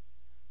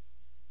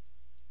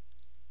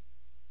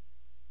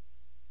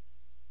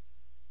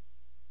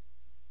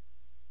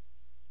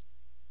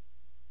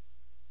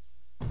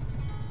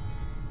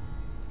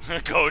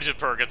 Go to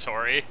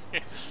purgatory.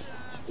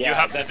 Yeah, you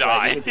have to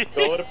die. Right. You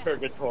would go to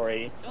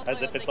purgatory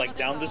as if it's like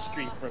down the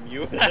street from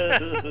you.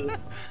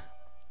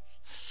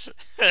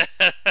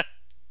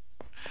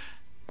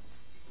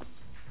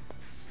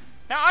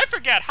 Now I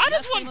forget, how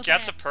does one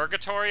get to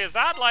purgatory? Is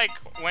that like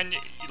when,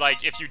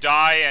 like, if you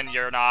die and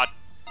you're not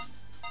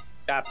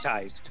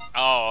baptized?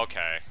 Oh,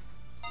 okay.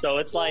 So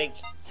it's like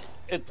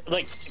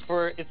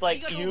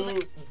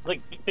you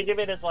like think of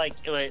it as like,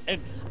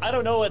 and I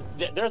don't know what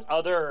there's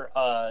other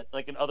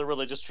like in other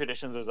religious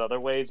traditions there's other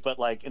ways, but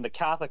like in the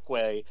Catholic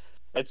way,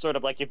 it's sort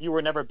of like if you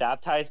were never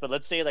baptized, but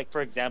let's say like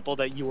for example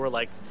that you were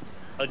like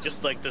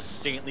just like this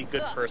saintly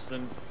good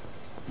person,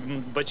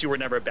 but you were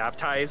never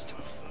baptized,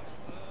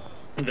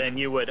 then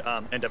you would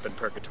end up in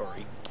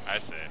purgatory. I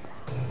see.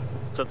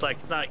 So it's like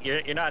it's not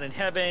you're not in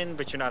heaven,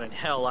 but you're not in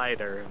hell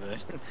either.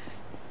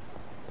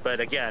 But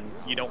again,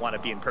 you don't want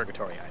to be in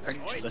purgatory either.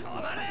 So.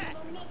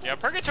 Yeah,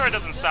 purgatory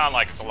doesn't sound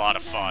like it's a lot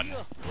of fun.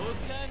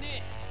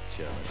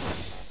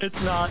 It's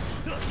not.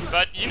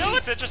 But you know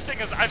what's interesting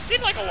is I've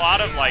seen like a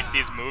lot of like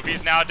these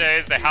movies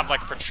nowadays. They have like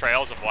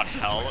portrayals of what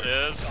hell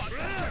is.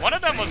 One of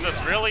them was this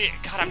really,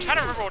 God, I'm trying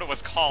to remember what it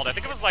was called. I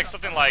think it was like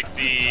something like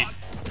the.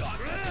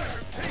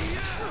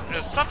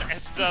 It's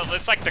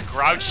like the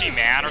Grouchy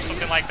Man or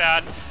something like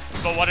that.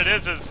 But what it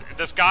is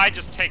this guy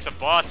just takes a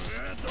bus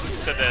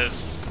to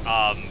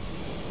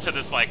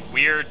this like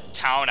weird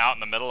town out in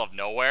the middle of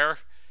nowhere,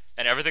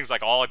 and everything's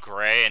like all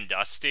gray and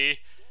dusty,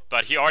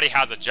 but he already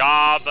has a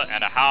job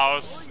and a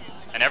house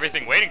and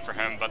everything waiting for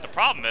him. But the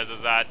problem is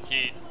that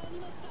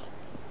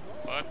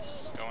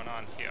what's going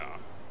on here?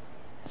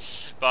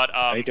 But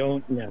I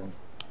don't know.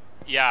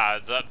 Yeah,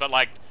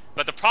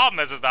 but the problem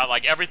is that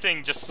like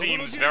everything just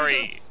seems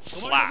very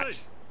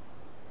flat.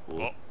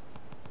 Oh,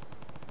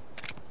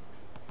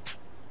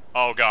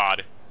 oh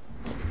God.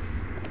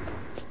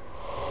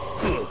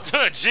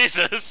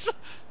 Jesus!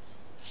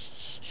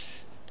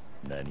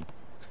 Nani?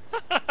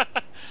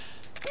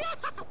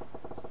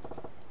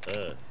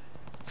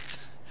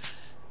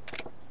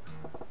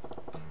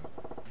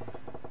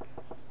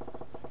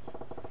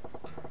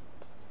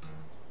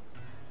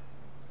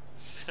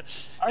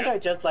 Aren't I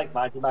just like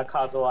Majima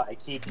Kazuha? I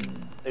keep,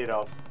 you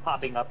know,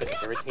 popping up and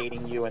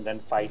irritating you and then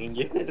fighting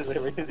you.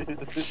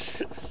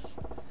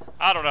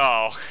 I don't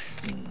know.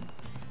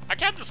 I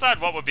can't decide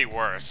what would be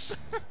worse.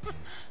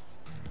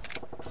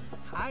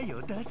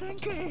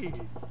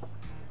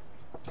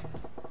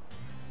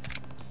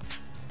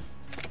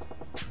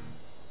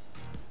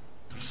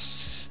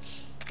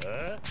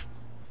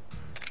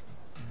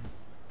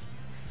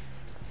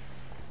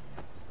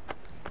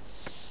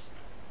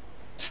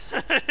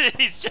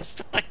 He's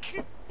just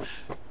like...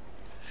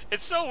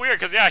 It's so weird,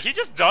 because yeah, he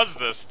just does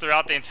this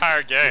throughout the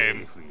entire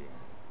game.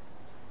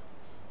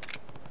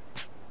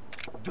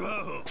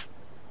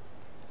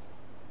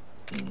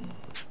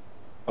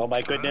 Oh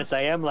my goodness,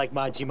 I am like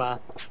Majima.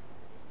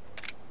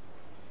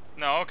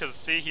 No, because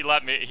see, he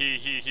let me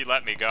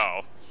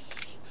go.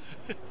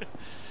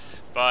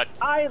 But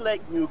I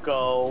let you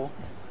go.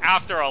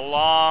 After a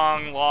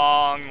long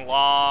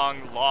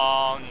time.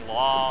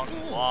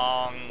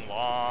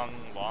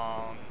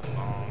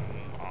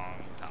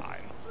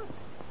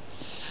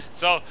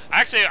 So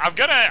actually, I'm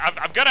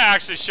gonna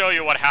actually show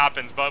you what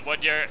happens. But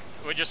what you're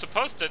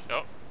supposed to.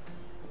 Oh,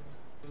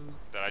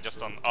 did I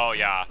just Oh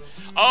yeah.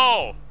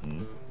 Oh.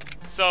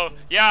 So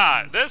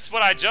yeah,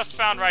 what I just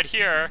found right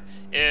here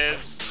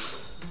is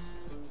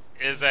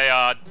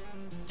a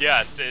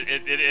Yes,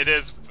 it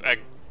is a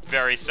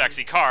very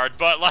sexy card,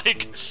 but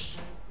like,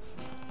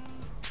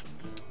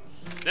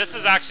 this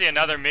is actually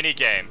another mini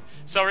game.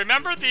 So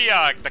remember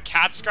the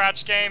cat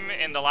scratch game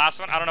in the last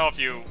one? I don't know if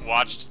you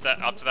watched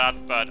that up to that,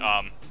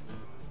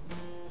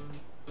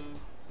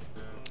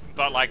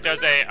 but like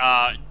there's a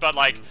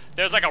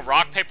there's like a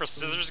rock paper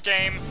scissors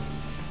game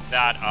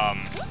that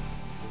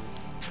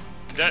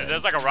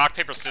there's like a rock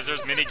paper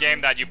scissors mini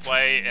game that you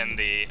play in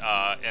the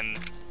in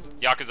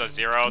Yakuza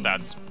 0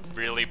 that's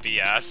really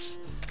BS.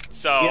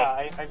 So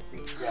yeah,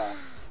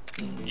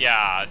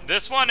 yeah,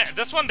 this one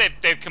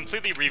they've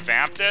completely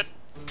revamped it,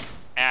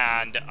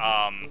 and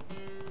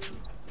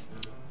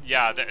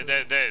yeah, they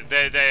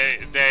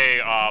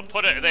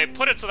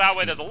put it so that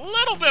way there's a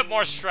little bit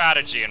more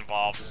strategy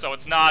involved, so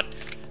it's not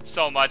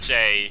so much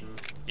a,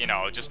 you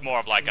know, just more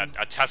of like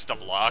a test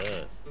of luck.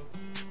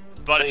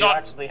 But so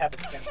it's you actually have a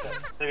chance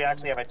so you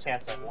actually have a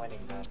chance of winning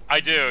then. I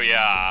do,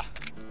 yeah.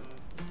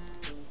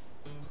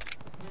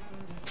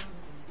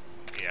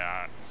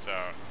 Yeah, so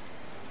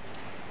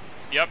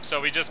yep,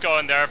 so we just go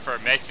in there for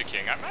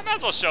Mizuki. I might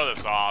as well show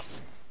this off,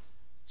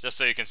 just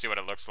so you can see what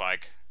it looks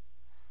like.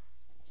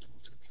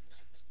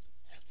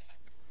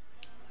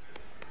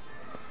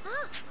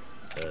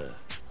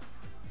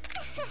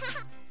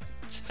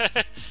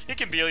 It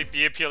can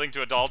be appealing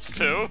to adults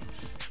too.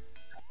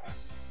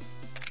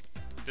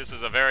 This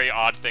is a very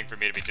odd thing for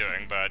me to be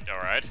doing, but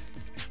alright.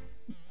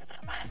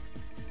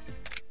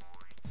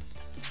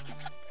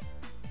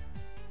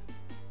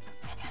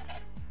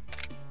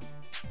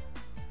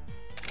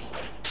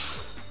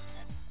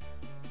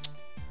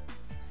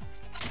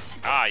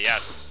 Ah,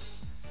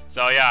 yes.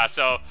 So yeah,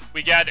 so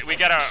we get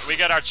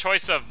our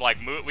choice of like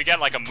we get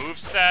like a move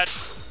set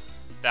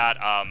that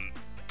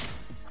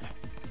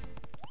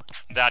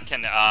that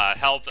can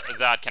help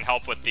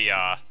with the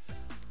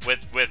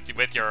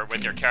with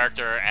your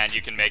character, and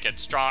you can make it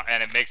strong,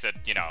 and it makes it,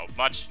 you know,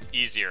 much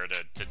easier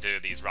to do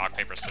these rock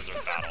paper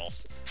scissors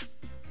battles.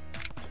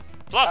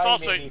 Plus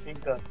also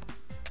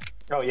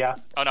oh yeah.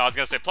 Oh no, I was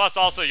gonna say plus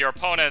also your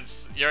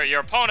opponents you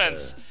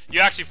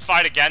actually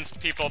fight against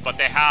people, but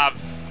they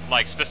have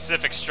like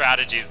specific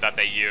strategies that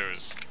they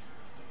use.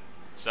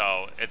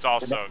 So it's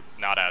also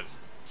not as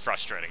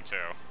frustrating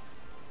too.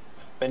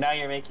 But now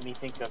you're making me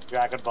think of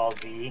Dragon Ball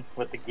Z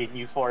with the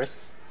Ginyu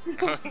Force.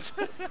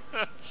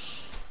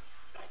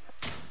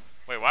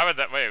 Wait, why would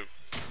that? Wait.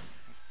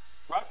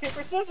 Rock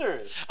paper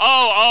scissors.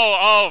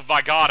 Oh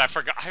my God! I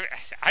forgot.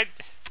 I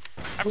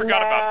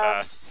forgot about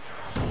that.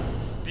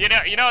 You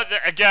know.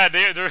 Again,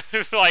 they're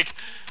like,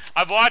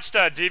 I've watched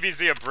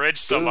DBZ Abridged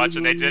so much,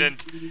 and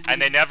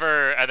they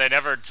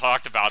never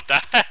talked about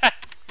that,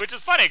 which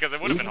is funny because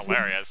it would have been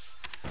hilarious.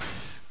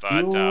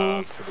 But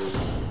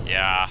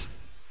yeah.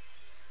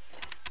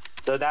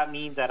 So that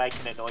means that I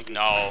can annoy you.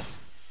 No.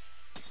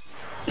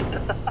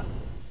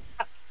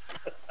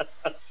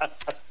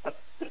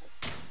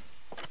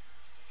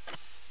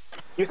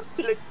 You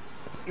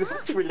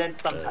have to relent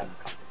sometimes,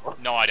 Constable.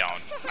 No, I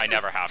don't. I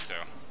never have to.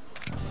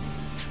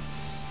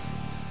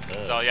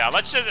 So yeah,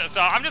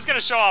 so I'm just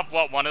gonna show off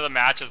what one of the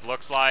matches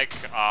looks like.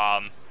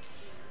 I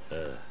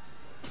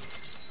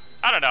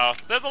don't know.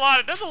 There's a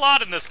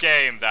lot in this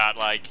game that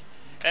like,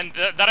 and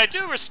that I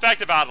do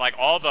respect about like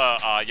all the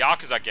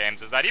Yakuza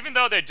games, is that even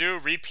though they do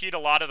repeat a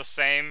lot of the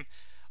same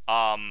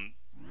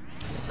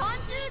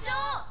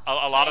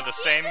a lot of the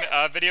same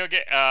video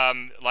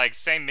game, like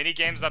same mini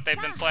games that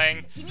they've been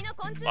playing,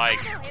 like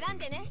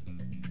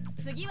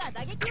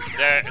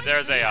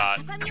there's a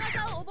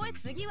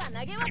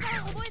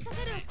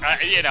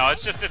you know,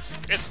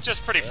 it's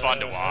just pretty fun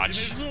to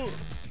watch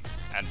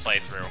and play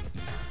through.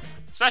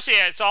 Especially,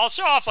 so I'll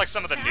show off like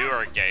some of the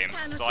newer games.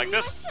 So like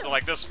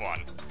this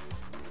one,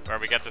 where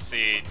we get to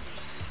see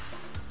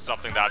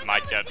something that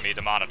might get me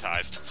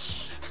demonetized.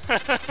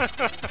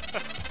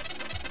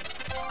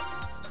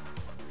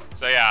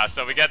 So yeah,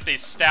 so we get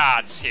these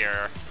stats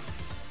here.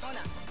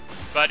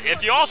 But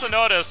if you also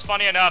notice,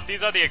 funny enough,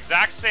 these are the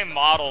exact same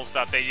models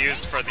that they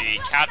used for the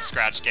cat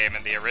scratch game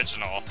in the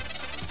original,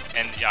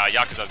 in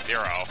Yakuza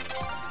 0.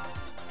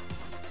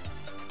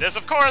 This,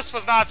 of course,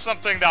 was not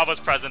something that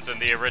was present in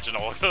the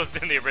original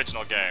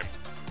game.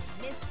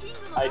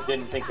 I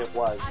didn't think it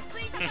was.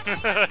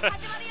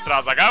 But I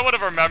was like, I would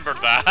have remembered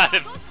that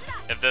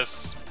if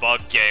this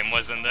bug game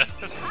was in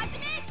this.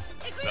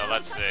 So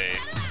let's see.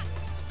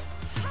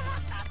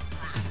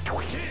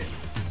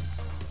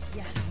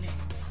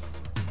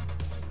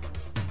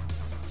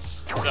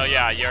 So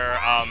yeah,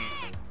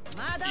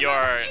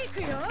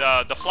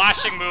 the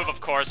flashing move,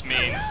 of course,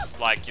 means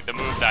like the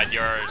move that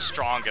you're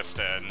strongest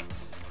in.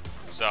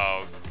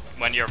 So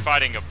when you're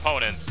fighting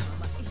opponents,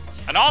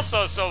 and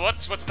also, so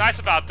what's nice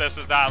about this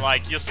is that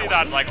like you'll see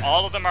that like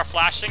all of them are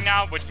flashing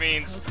now, which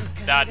means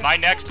that my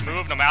next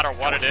move, no matter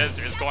what it is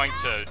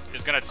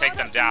gonna take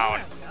them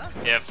down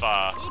if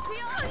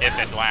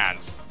it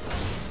lands.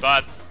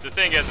 But the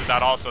thing is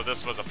that also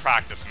this was a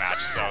practice match,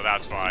 so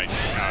that's why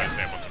I was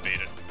able to beat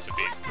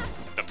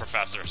the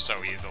professor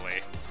so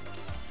easily.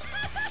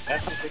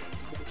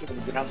 even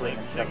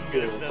gambling stuff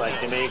too. It's like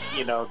they make,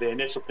 you know, the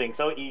initial thing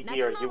so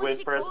easy, or you win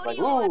first, like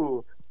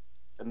ooh,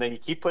 and then you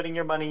keep putting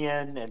your money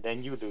in, and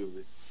then you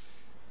lose.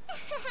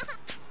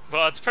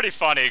 Well, it's pretty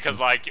funny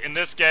because, like, in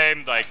this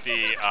game, like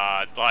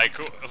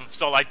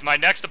my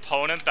next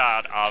opponent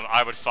that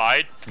I would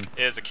fight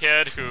is a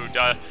kid who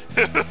does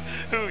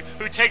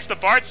who takes the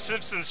Bart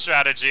Simpson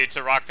strategy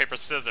to rock paper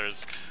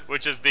scissors,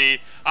 which is the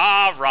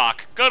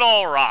rock, good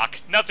old rock.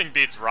 Nothing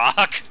beats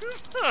rock.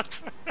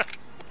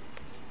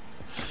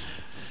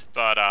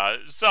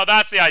 But so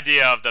that's the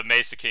idea of the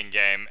Mesa King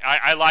game.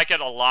 I like it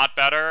a lot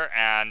better,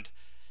 and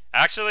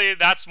actually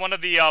that's one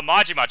of the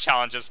Majima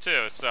challenges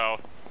too.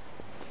 So.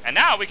 And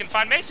now we can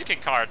find Mesa King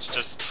cards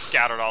just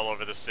scattered all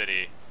over the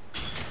city.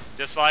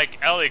 Just like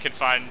Ellie can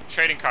find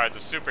trading cards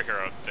of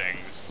superhero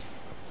things.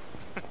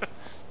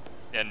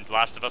 In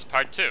Last of Us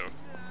Part 2.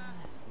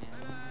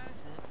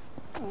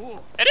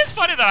 It is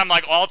funny that I'm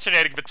like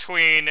alternating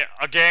between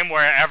a game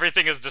where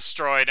everything is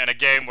destroyed and a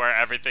game where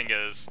everything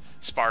is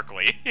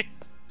sparkly.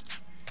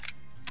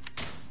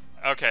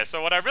 Okay,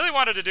 so what I really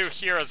wanted to do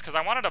here is because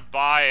I wanted to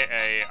buy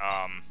a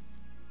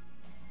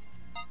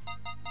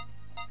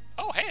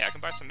oh, hey, I can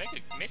buy some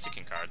Mesa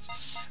King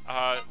cards.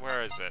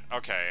 Where is it?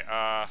 Okay,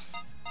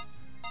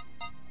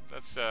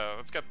 let's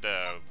get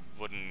the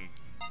wooden,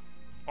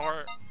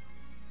 or,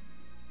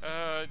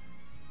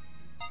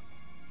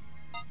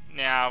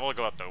 nah, we'll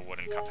go with the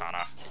wooden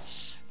katana.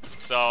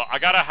 So I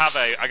gotta have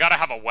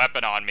a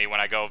weapon on me when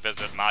I go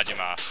visit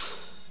Majima,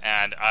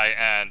 and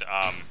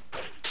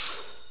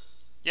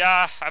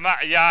yeah,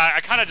 I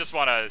kind of just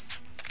want to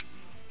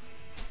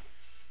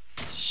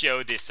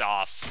show this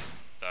off.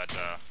 But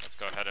let's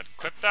go ahead and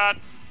equip that.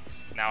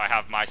 Now I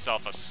have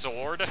myself a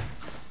sword.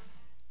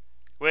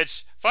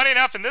 Which, funny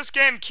enough, in this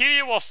game,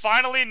 Kiryu will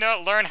finally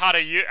learn how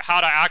to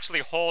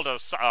actually hold a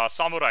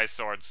samurai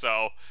sword.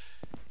 So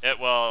it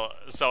will.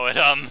 So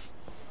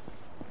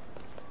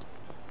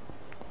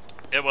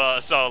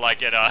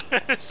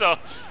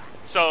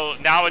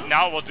now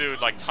it will do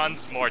like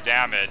tons more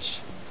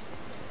damage.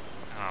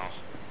 Oh.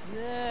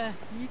 Yeah,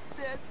 eat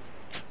that.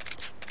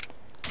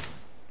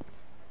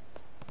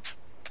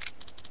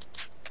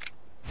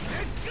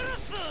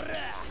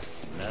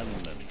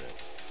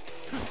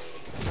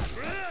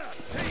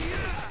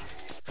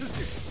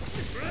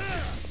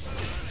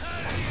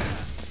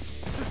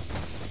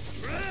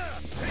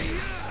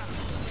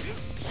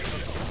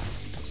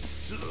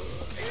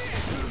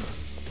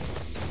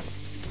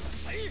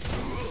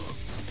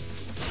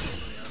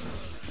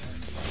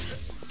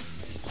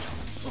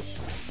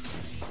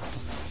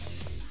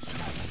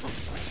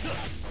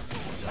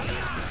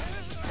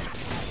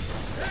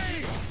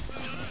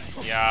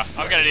 Yeah,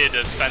 I'm gonna need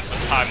to spend some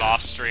time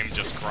off stream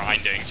just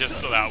grinding, just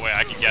so that way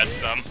I can get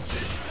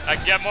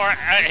more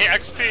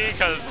XP,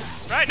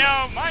 because right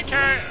now my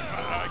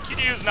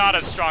Kiryu's not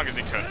as strong as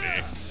he could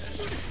be.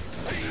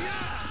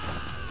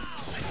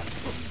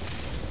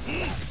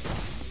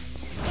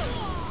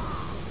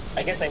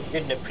 I guess I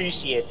didn't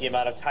appreciate the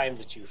amount of times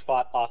that you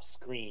fought off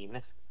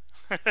screen.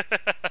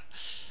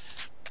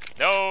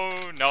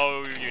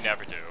 No, you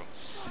never do.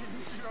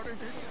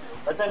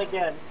 But then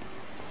again,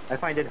 I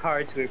find it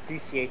hard to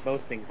appreciate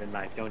most things in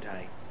life, don't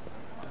I?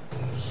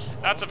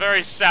 That's a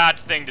very sad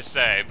thing to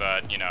say,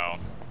 but, you know.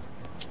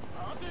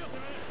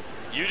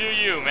 You do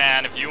you,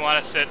 man. If you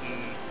want to sit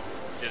and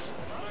just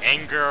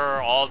anger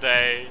all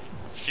day,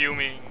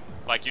 fuming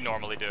like you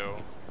normally do.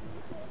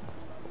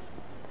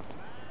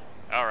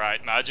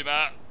 Alright,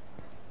 Majima.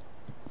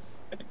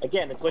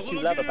 Again, it's what you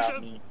love about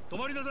me.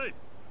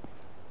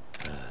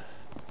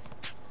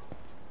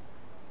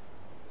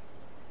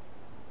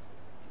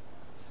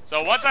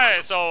 So once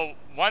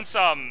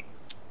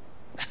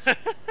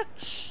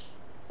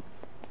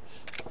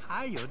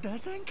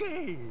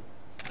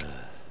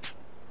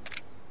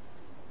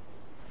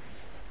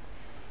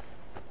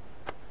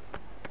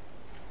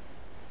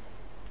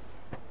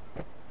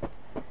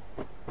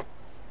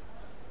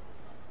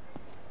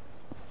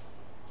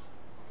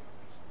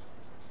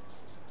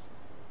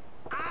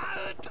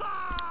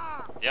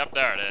Yep,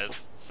 there it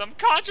is. Some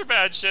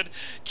contraband shit.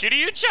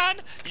 Kiryu-chan,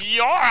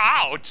 you're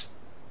out!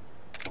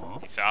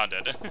 He found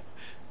it.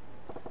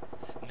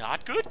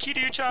 Not good,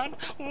 Kiryu-chan.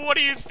 What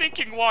are you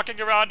thinking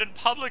walking around in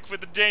public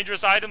with a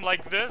dangerous item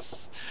like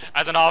this?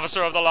 As an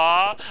officer of the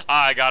law,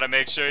 I gotta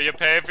make sure you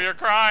pay for your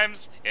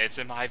crimes. It's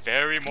in my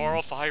very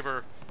moral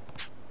fiber.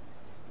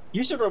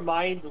 You should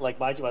remind, like,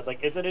 Majima, it's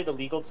like, isn't it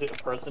illegal to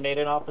impersonate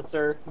an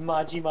officer,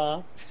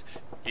 Majima?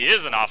 He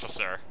is an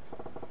officer.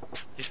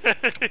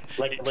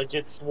 Like a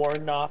legit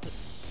sworn officer?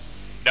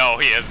 No,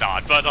 he is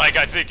not, but, like,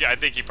 I think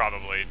he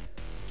probably...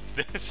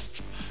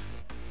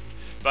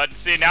 But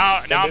see,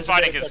 now I'm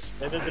fighting his...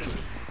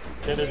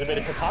 There's a bit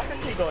of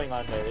hypocrisy going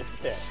on there,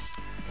 isn't there?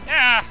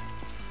 Yeah.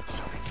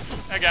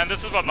 Again,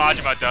 this is what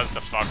Majima does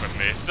to fuck with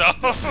me, so...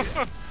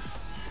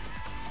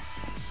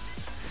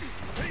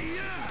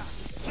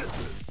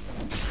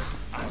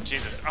 Oh,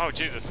 Jesus. Oh,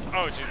 Jesus.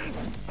 Oh, Jesus.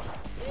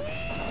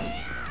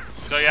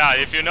 So yeah,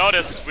 if you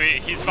notice,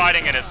 he's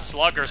fighting in his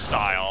slugger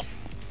style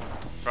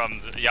from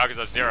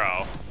Yakuza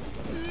 0.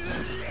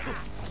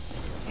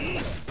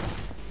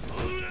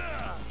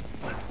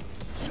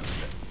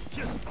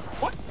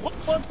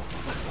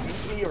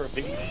 movie or a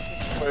video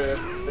where?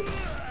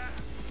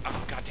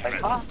 Oh god damn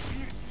it!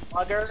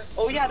 Slugger.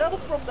 Oh yeah, that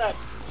was from that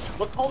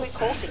Macaulay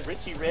Culkin,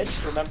 Richie Rich.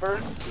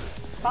 Remember?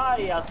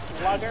 Hi,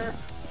 Slugger.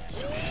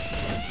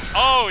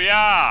 Oh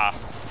yeah.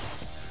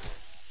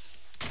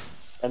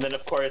 And then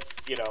of course,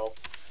 you know,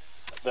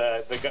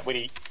 the when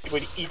he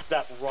eats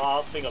that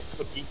raw thing of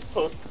cookie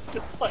dough, it's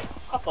just like,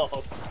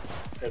 oh.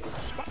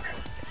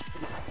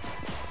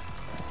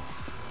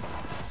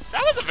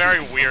 That was a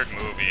very weird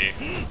movie.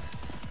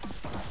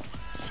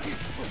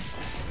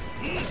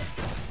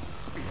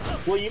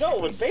 Well, you know,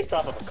 it was based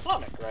off of a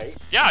comic, right?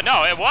 Yeah,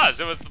 no, it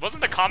was.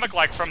 Wasn't the comic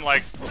like from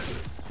like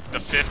the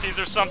 50s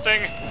or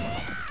something?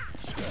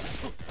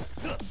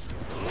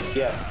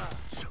 Yeah.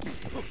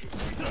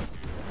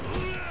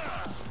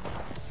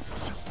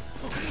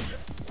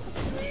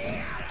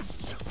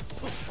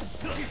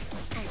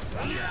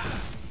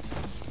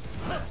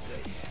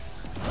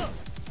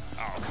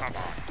 Oh, come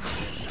on.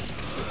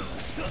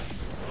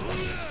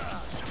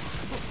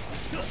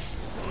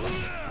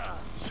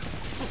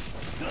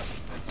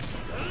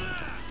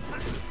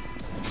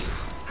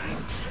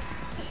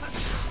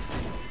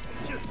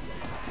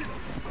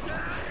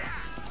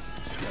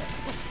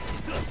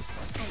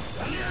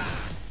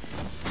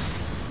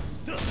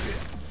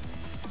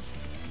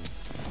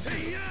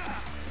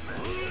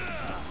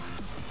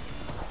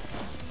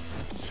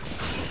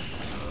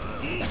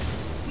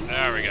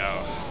 There we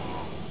go.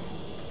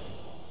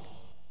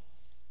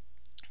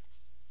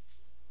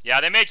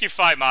 Yeah, they make you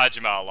fight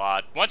Majima a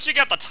lot. Once you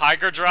get the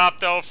tiger drop,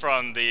 though,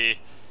 from the,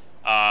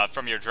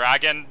 from your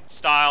dragon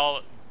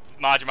style,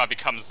 Majima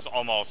becomes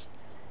almost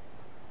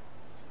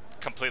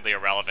completely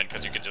irrelevant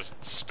because you can just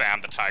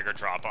spam the tiger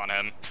drop on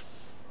him.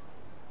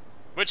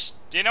 Which,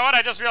 you know what,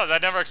 I just realized I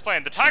never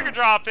explained. The tiger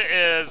drop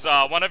is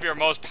one of your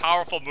most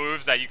powerful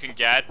moves that you can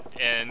get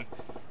in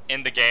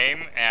the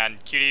game,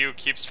 and Kiryu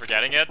keeps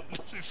forgetting it.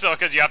 So,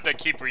 because you have to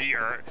keep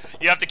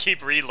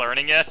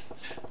relearning it.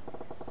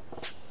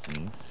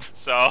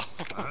 So,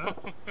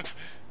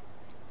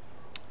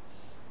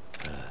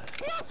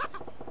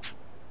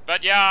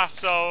 but yeah,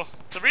 so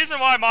the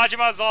reason why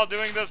Majima is all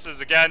doing this is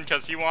again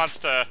because he wants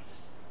to.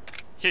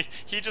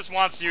 He just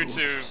wants you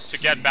to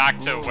get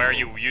back to where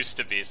you used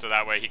to be, so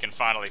that way he can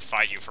finally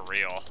fight you for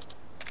real.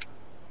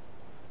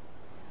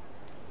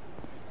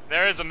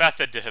 There is a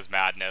method to his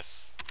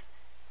madness,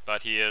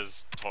 but he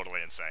is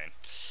totally insane.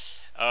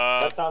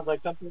 That sounds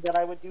like something that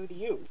I would do to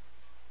you.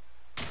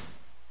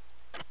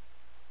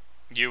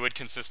 You would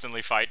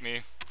consistently fight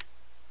me?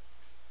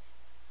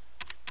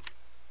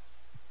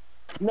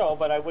 No,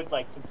 but I would,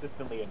 like,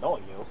 consistently annoy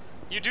you.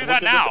 You do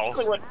that now!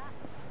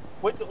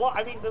 Which is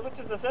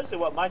essentially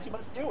what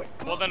Majima's doing.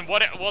 Well then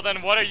what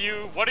are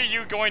you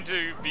going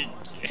to be...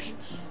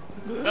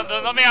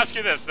 Let me ask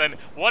you this, then.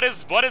 What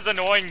is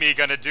annoying me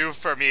gonna do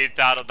for me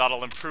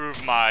that'll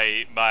improve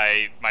my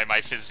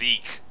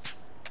physique?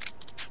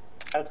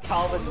 As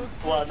Calvin,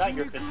 well, not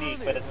your physique,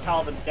 but as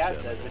Calvin's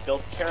dad says, it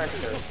builds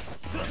character.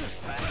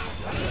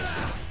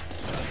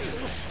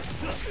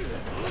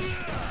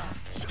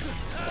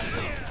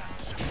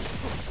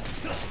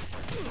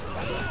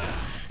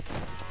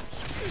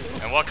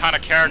 And what kind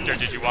of character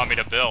did you want me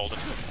to build?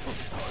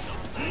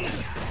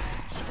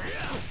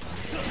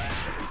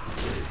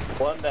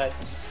 One that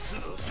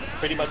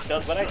pretty much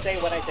does what I say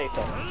when I say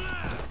so.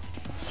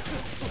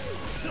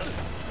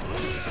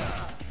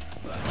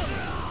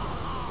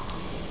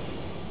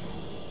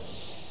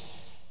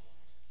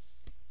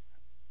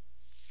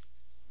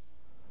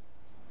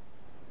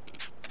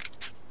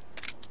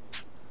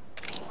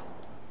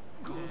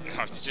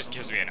 Oh, it just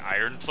gives me an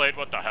iron plate?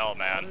 What the hell,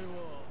 man?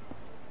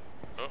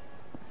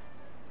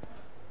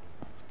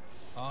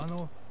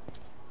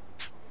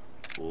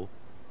 Oh.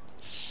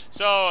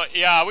 So,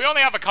 yeah, we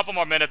only have a couple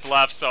more minutes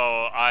left, so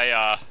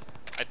I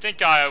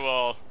think I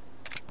will...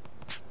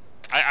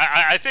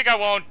 I think I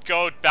won't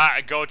go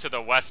to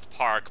the West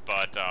Park,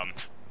 but,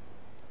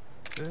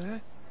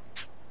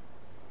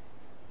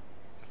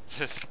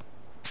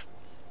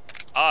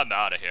 I'm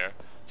out of here.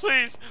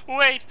 Please,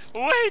 wait!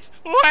 Please!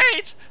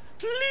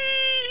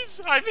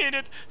 I mean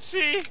it!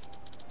 See?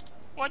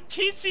 One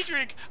teensy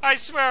drink! I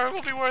swear it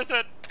will be worth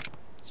it!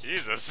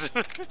 Jesus.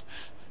 But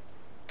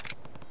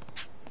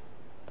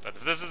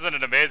if this isn't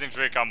an amazing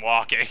drink, I'm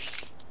walking.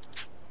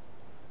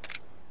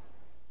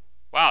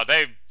 Wow,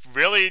 they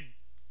really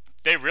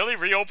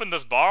reopened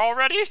this bar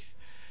already?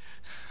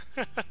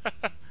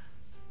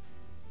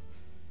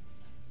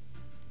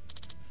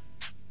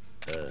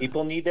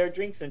 People need their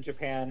drinks in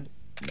Japan.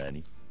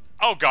 Nani?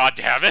 Oh god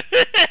damn it!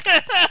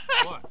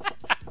 What?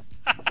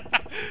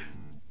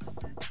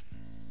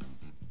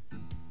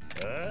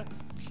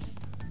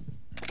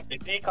 You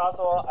see,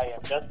 Kazuo, I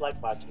am just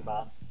like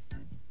Majima.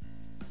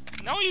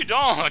 No, you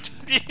don't!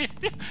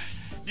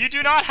 You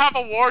do not have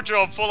a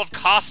wardrobe full of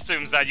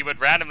costumes that you would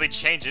randomly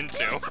change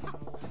into.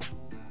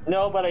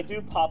 No, but I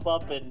do pop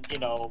up and, you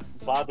know,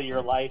 bother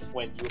your life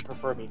when you would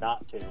prefer me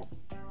not to.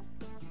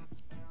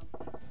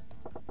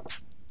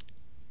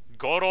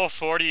 Goro,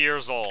 40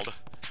 years old.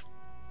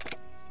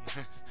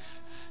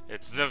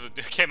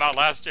 It came out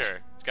last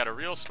year. It's got a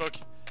real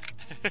smoky...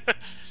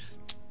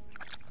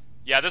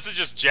 Yeah, this is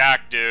just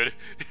Jack, dude.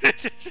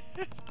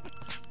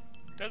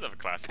 Does have a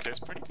classy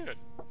taste, pretty good.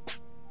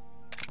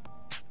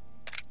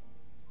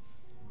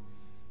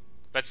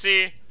 But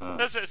see,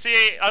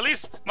 see, at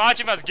least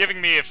Majima's giving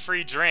me a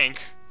free drink.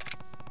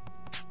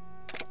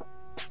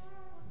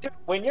 Dude,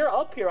 when you're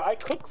up here, I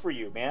cook for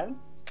you, man.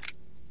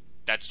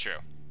 That's true.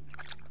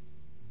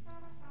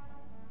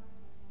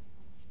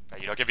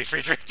 You don't give me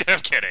free drink? I'm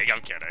kidding,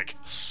 I'm kidding.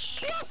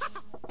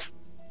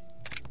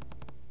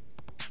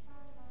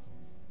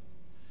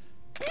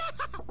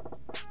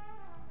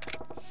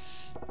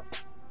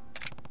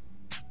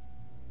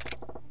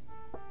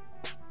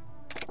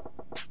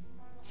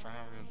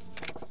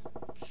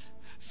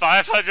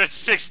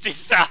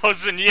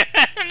 $560,000 yen.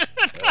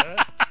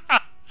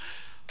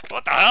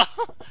 What the hell?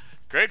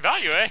 Great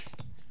value, eh?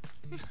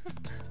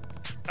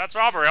 That's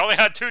robbery. I only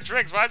had 2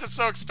 drinks. Why is it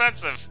so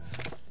expensive?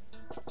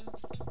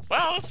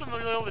 Well, it's some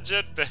real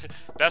legit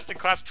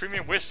best-in-class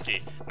premium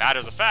whiskey.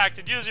 Matters of fact,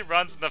 it usually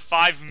runs in the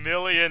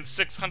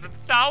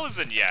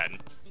 5,600,000 yen.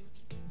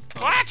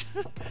 What?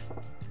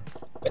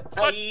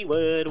 I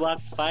would walk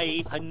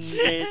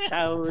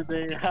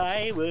 500,000.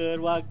 I would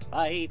walk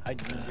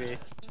 500.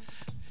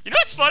 You know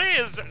what's funny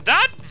is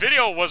that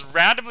video was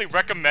randomly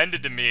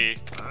recommended to me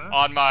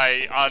on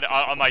my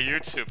on my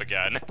YouTube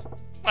again.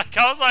 Like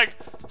I was like,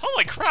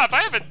 holy crap!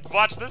 I haven't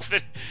watched this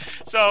video.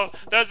 So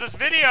there's this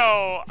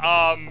video.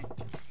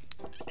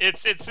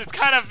 It's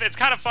kind of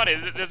funny.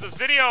 There's this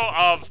video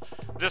of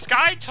this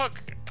guy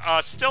took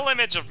a still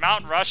image of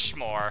Mount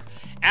Rushmore,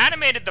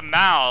 animated the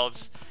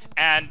mouths,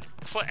 and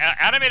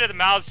animated the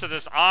mouths to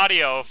this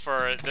audio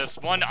for this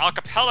one a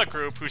cappella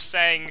group who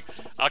sang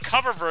a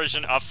cover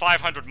version of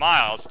 500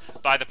 Miles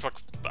by the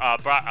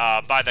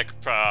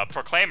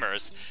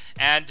Proclaimers.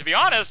 And to be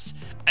honest,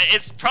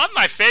 it's probably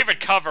my favorite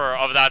cover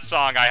of that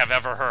song I have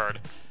ever heard.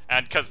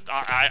 And because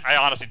I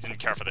honestly didn't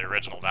care for the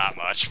original that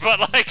much, but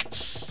like,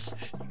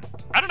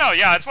 I don't know,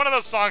 yeah, it's one of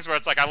those songs where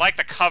it's like I like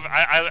the cover.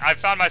 I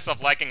found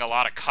myself liking a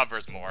lot of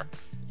covers more.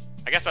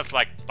 I guess that's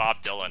like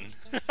Bob Dylan.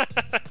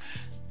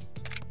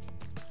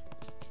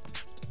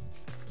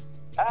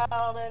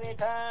 How many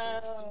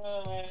times?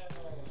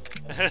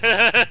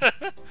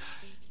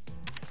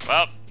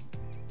 Well,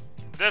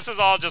 this is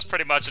all just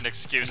pretty much an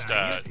excuse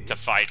to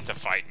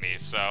fight me,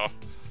 so...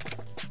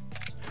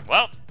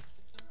 Well,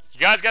 you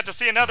guys got to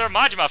see another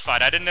Majima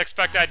fight. I didn't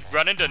expect I'd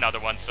run into another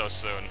one so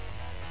soon.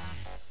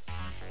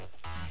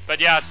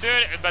 But yeah,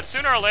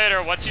 sooner or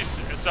later, once you...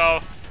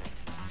 So...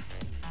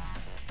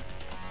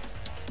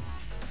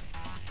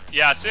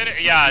 Yeah,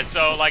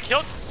 so like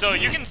so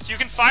you can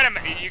fight him.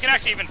 You can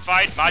actually even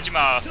fight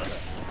Majima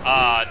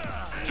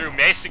through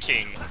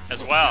Mace-King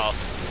as well.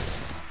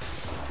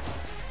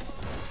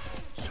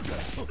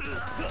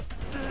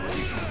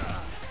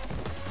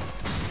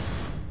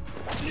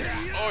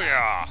 Oh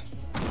yeah,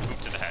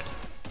 boot to the head.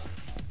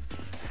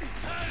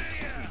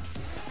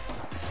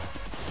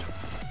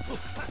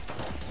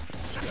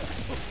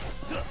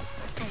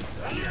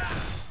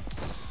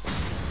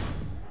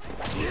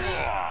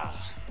 Yeah.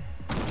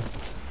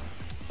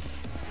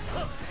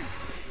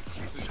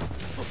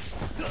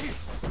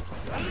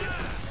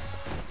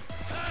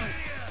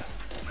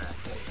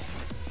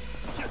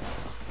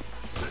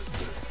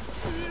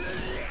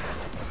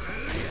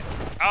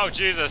 Oh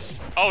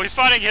Jesus! Oh, he's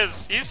fighting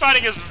his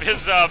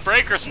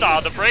breaker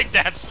style, the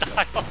breakdance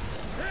style.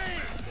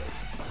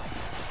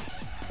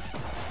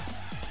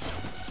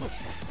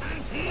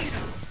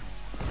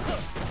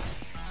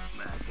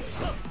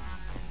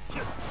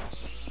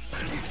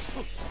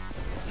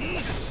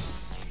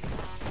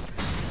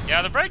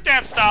 Yeah, the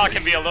breakdance style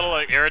can be a little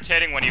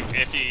irritating when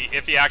if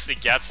he actually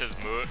gets his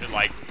move,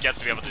 like gets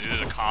to be able to do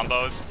the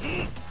combos.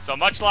 So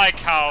much like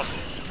how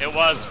it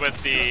was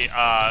with the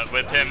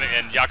with him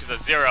in Yakuza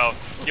 0,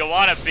 you'll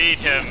want to beat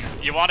him.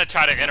 You want to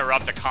try to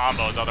interrupt the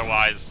combos,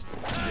 otherwise,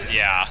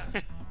 yeah,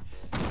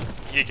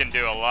 he can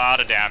do a lot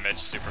of damage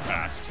super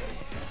fast.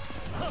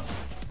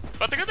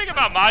 But the good thing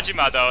about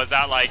Majima though is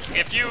that like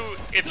if you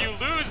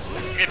lose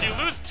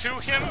to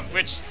him,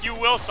 which you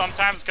will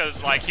sometimes,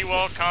 because like he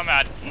will come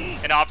at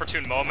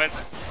inopportune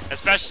moments,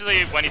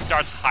 especially when he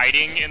starts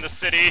hiding in the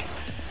city,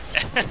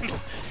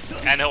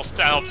 and he'll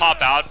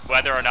pop out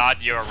whether or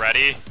not you're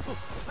ready.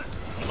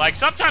 Like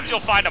sometimes you'll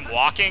find him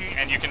walking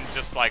and you can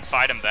just like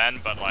fight him then,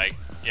 but like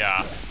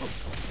yeah.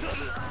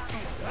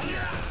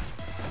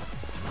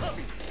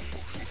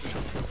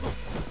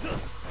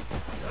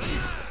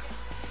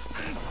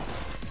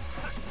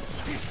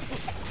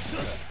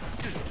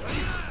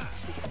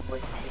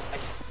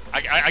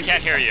 I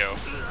can't hear you.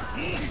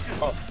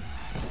 Oh.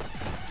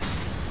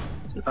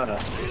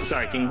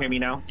 Sorry, can you hear me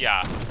now?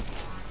 Yeah.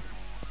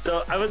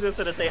 So I was just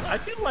gonna say, I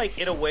feel like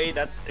in a way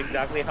that's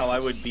exactly how I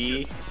would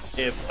be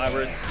if I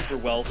were super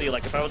wealthy.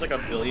 Like if I was like a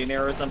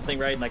billionaire or something,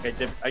 right? And like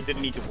I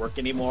didn't need to work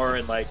anymore,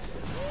 and like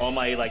all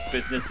my like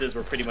businesses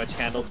were pretty much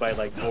handled by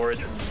like boards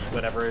and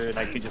whatever, and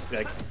I could just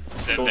like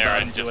sit there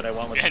and do just what I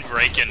want with and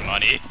rake in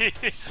money.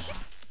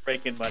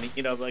 breaking money.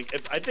 You know, like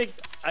if, I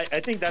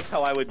think that's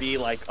how I would be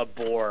like a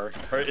boar.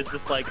 Or it's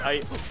just like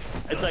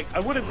it's like I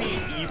wouldn't be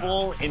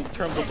evil in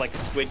terms of like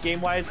Squid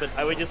Game wise, but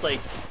I would just like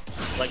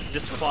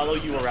just follow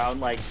you around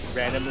like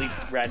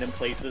random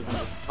places and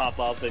just pop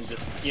up and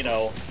just, you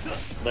know,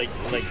 like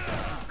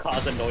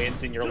cause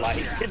annoyance in your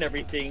life and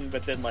everything.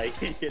 But then like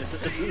you know.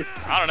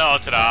 I don't know,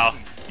 Tadao.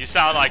 You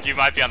sound like you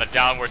might be on the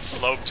downward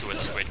slope to a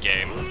Squid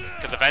Game,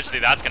 because eventually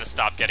that's gonna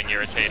stop getting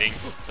irritating.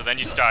 So then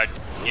you start,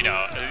 you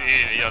know,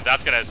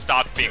 that's gonna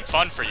stop being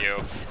fun for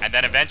you, and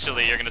then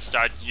eventually you're gonna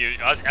start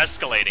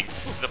escalating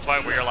to the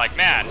point where you're like,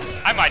 man,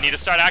 I might need to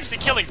start actually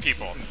killing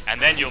people, and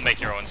then you'll make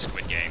your own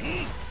Squid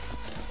Game.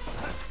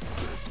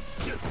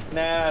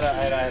 Nah,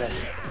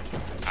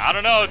 I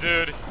don't know,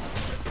 dude.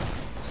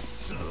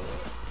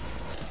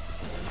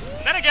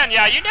 Then again,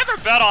 yeah, you never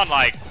bet on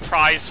like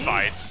prize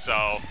fights,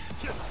 so.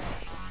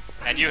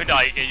 And you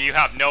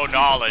have no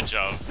knowledge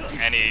of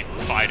any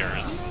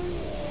fighters.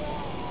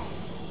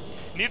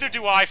 Neither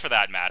do I, for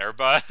that matter,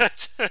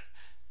 but...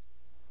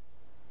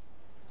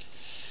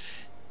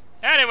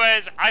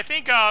 Anyways, I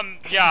think,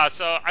 yeah,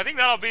 so I think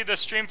that'll be the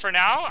stream for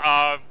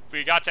now.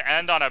 We got to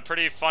end on a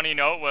pretty funny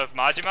note with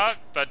Majima,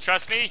 but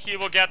trust me, he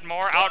will get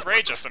more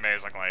outrageous,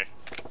 amazingly.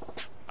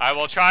 I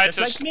will try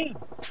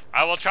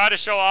to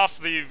show off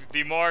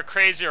the more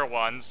crazier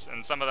ones,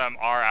 and some of them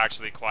are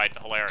actually quite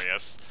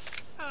hilarious.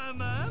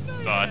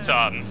 But,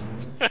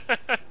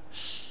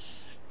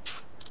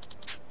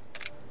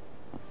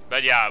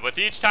 but yeah, with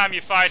each time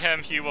you fight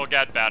him, he will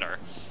get better.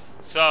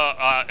 So,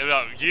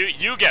 no,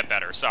 you get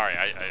better, sorry,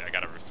 I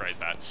gotta rephrase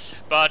that.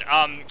 But,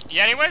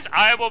 yeah, anyways,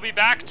 I will be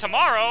back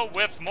tomorrow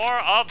with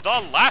more of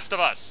The Last of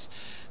Us.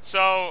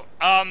 So,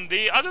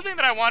 the other thing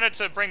that I wanted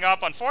to bring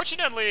up,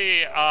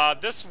 unfortunately,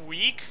 this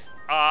week,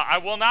 I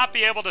will not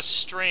be able to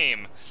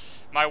stream.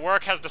 My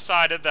work has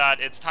decided that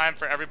it's time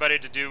for everybody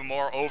to do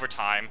more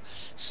overtime,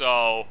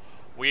 so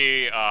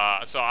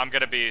so I'm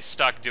gonna be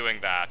stuck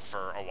doing that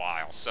for a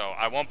while. So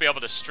I won't be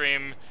able to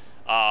stream,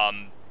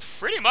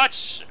 pretty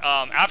much,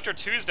 after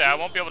Tuesday. I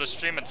won't be able to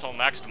stream until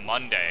next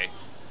Monday.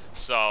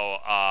 So,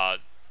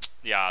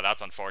 yeah,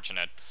 that's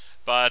unfortunate.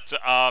 But,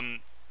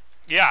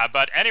 yeah,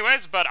 but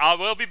anyways, I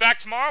will be back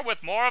tomorrow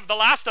with more of The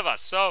Last of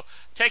Us. So,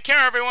 take care,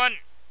 everyone!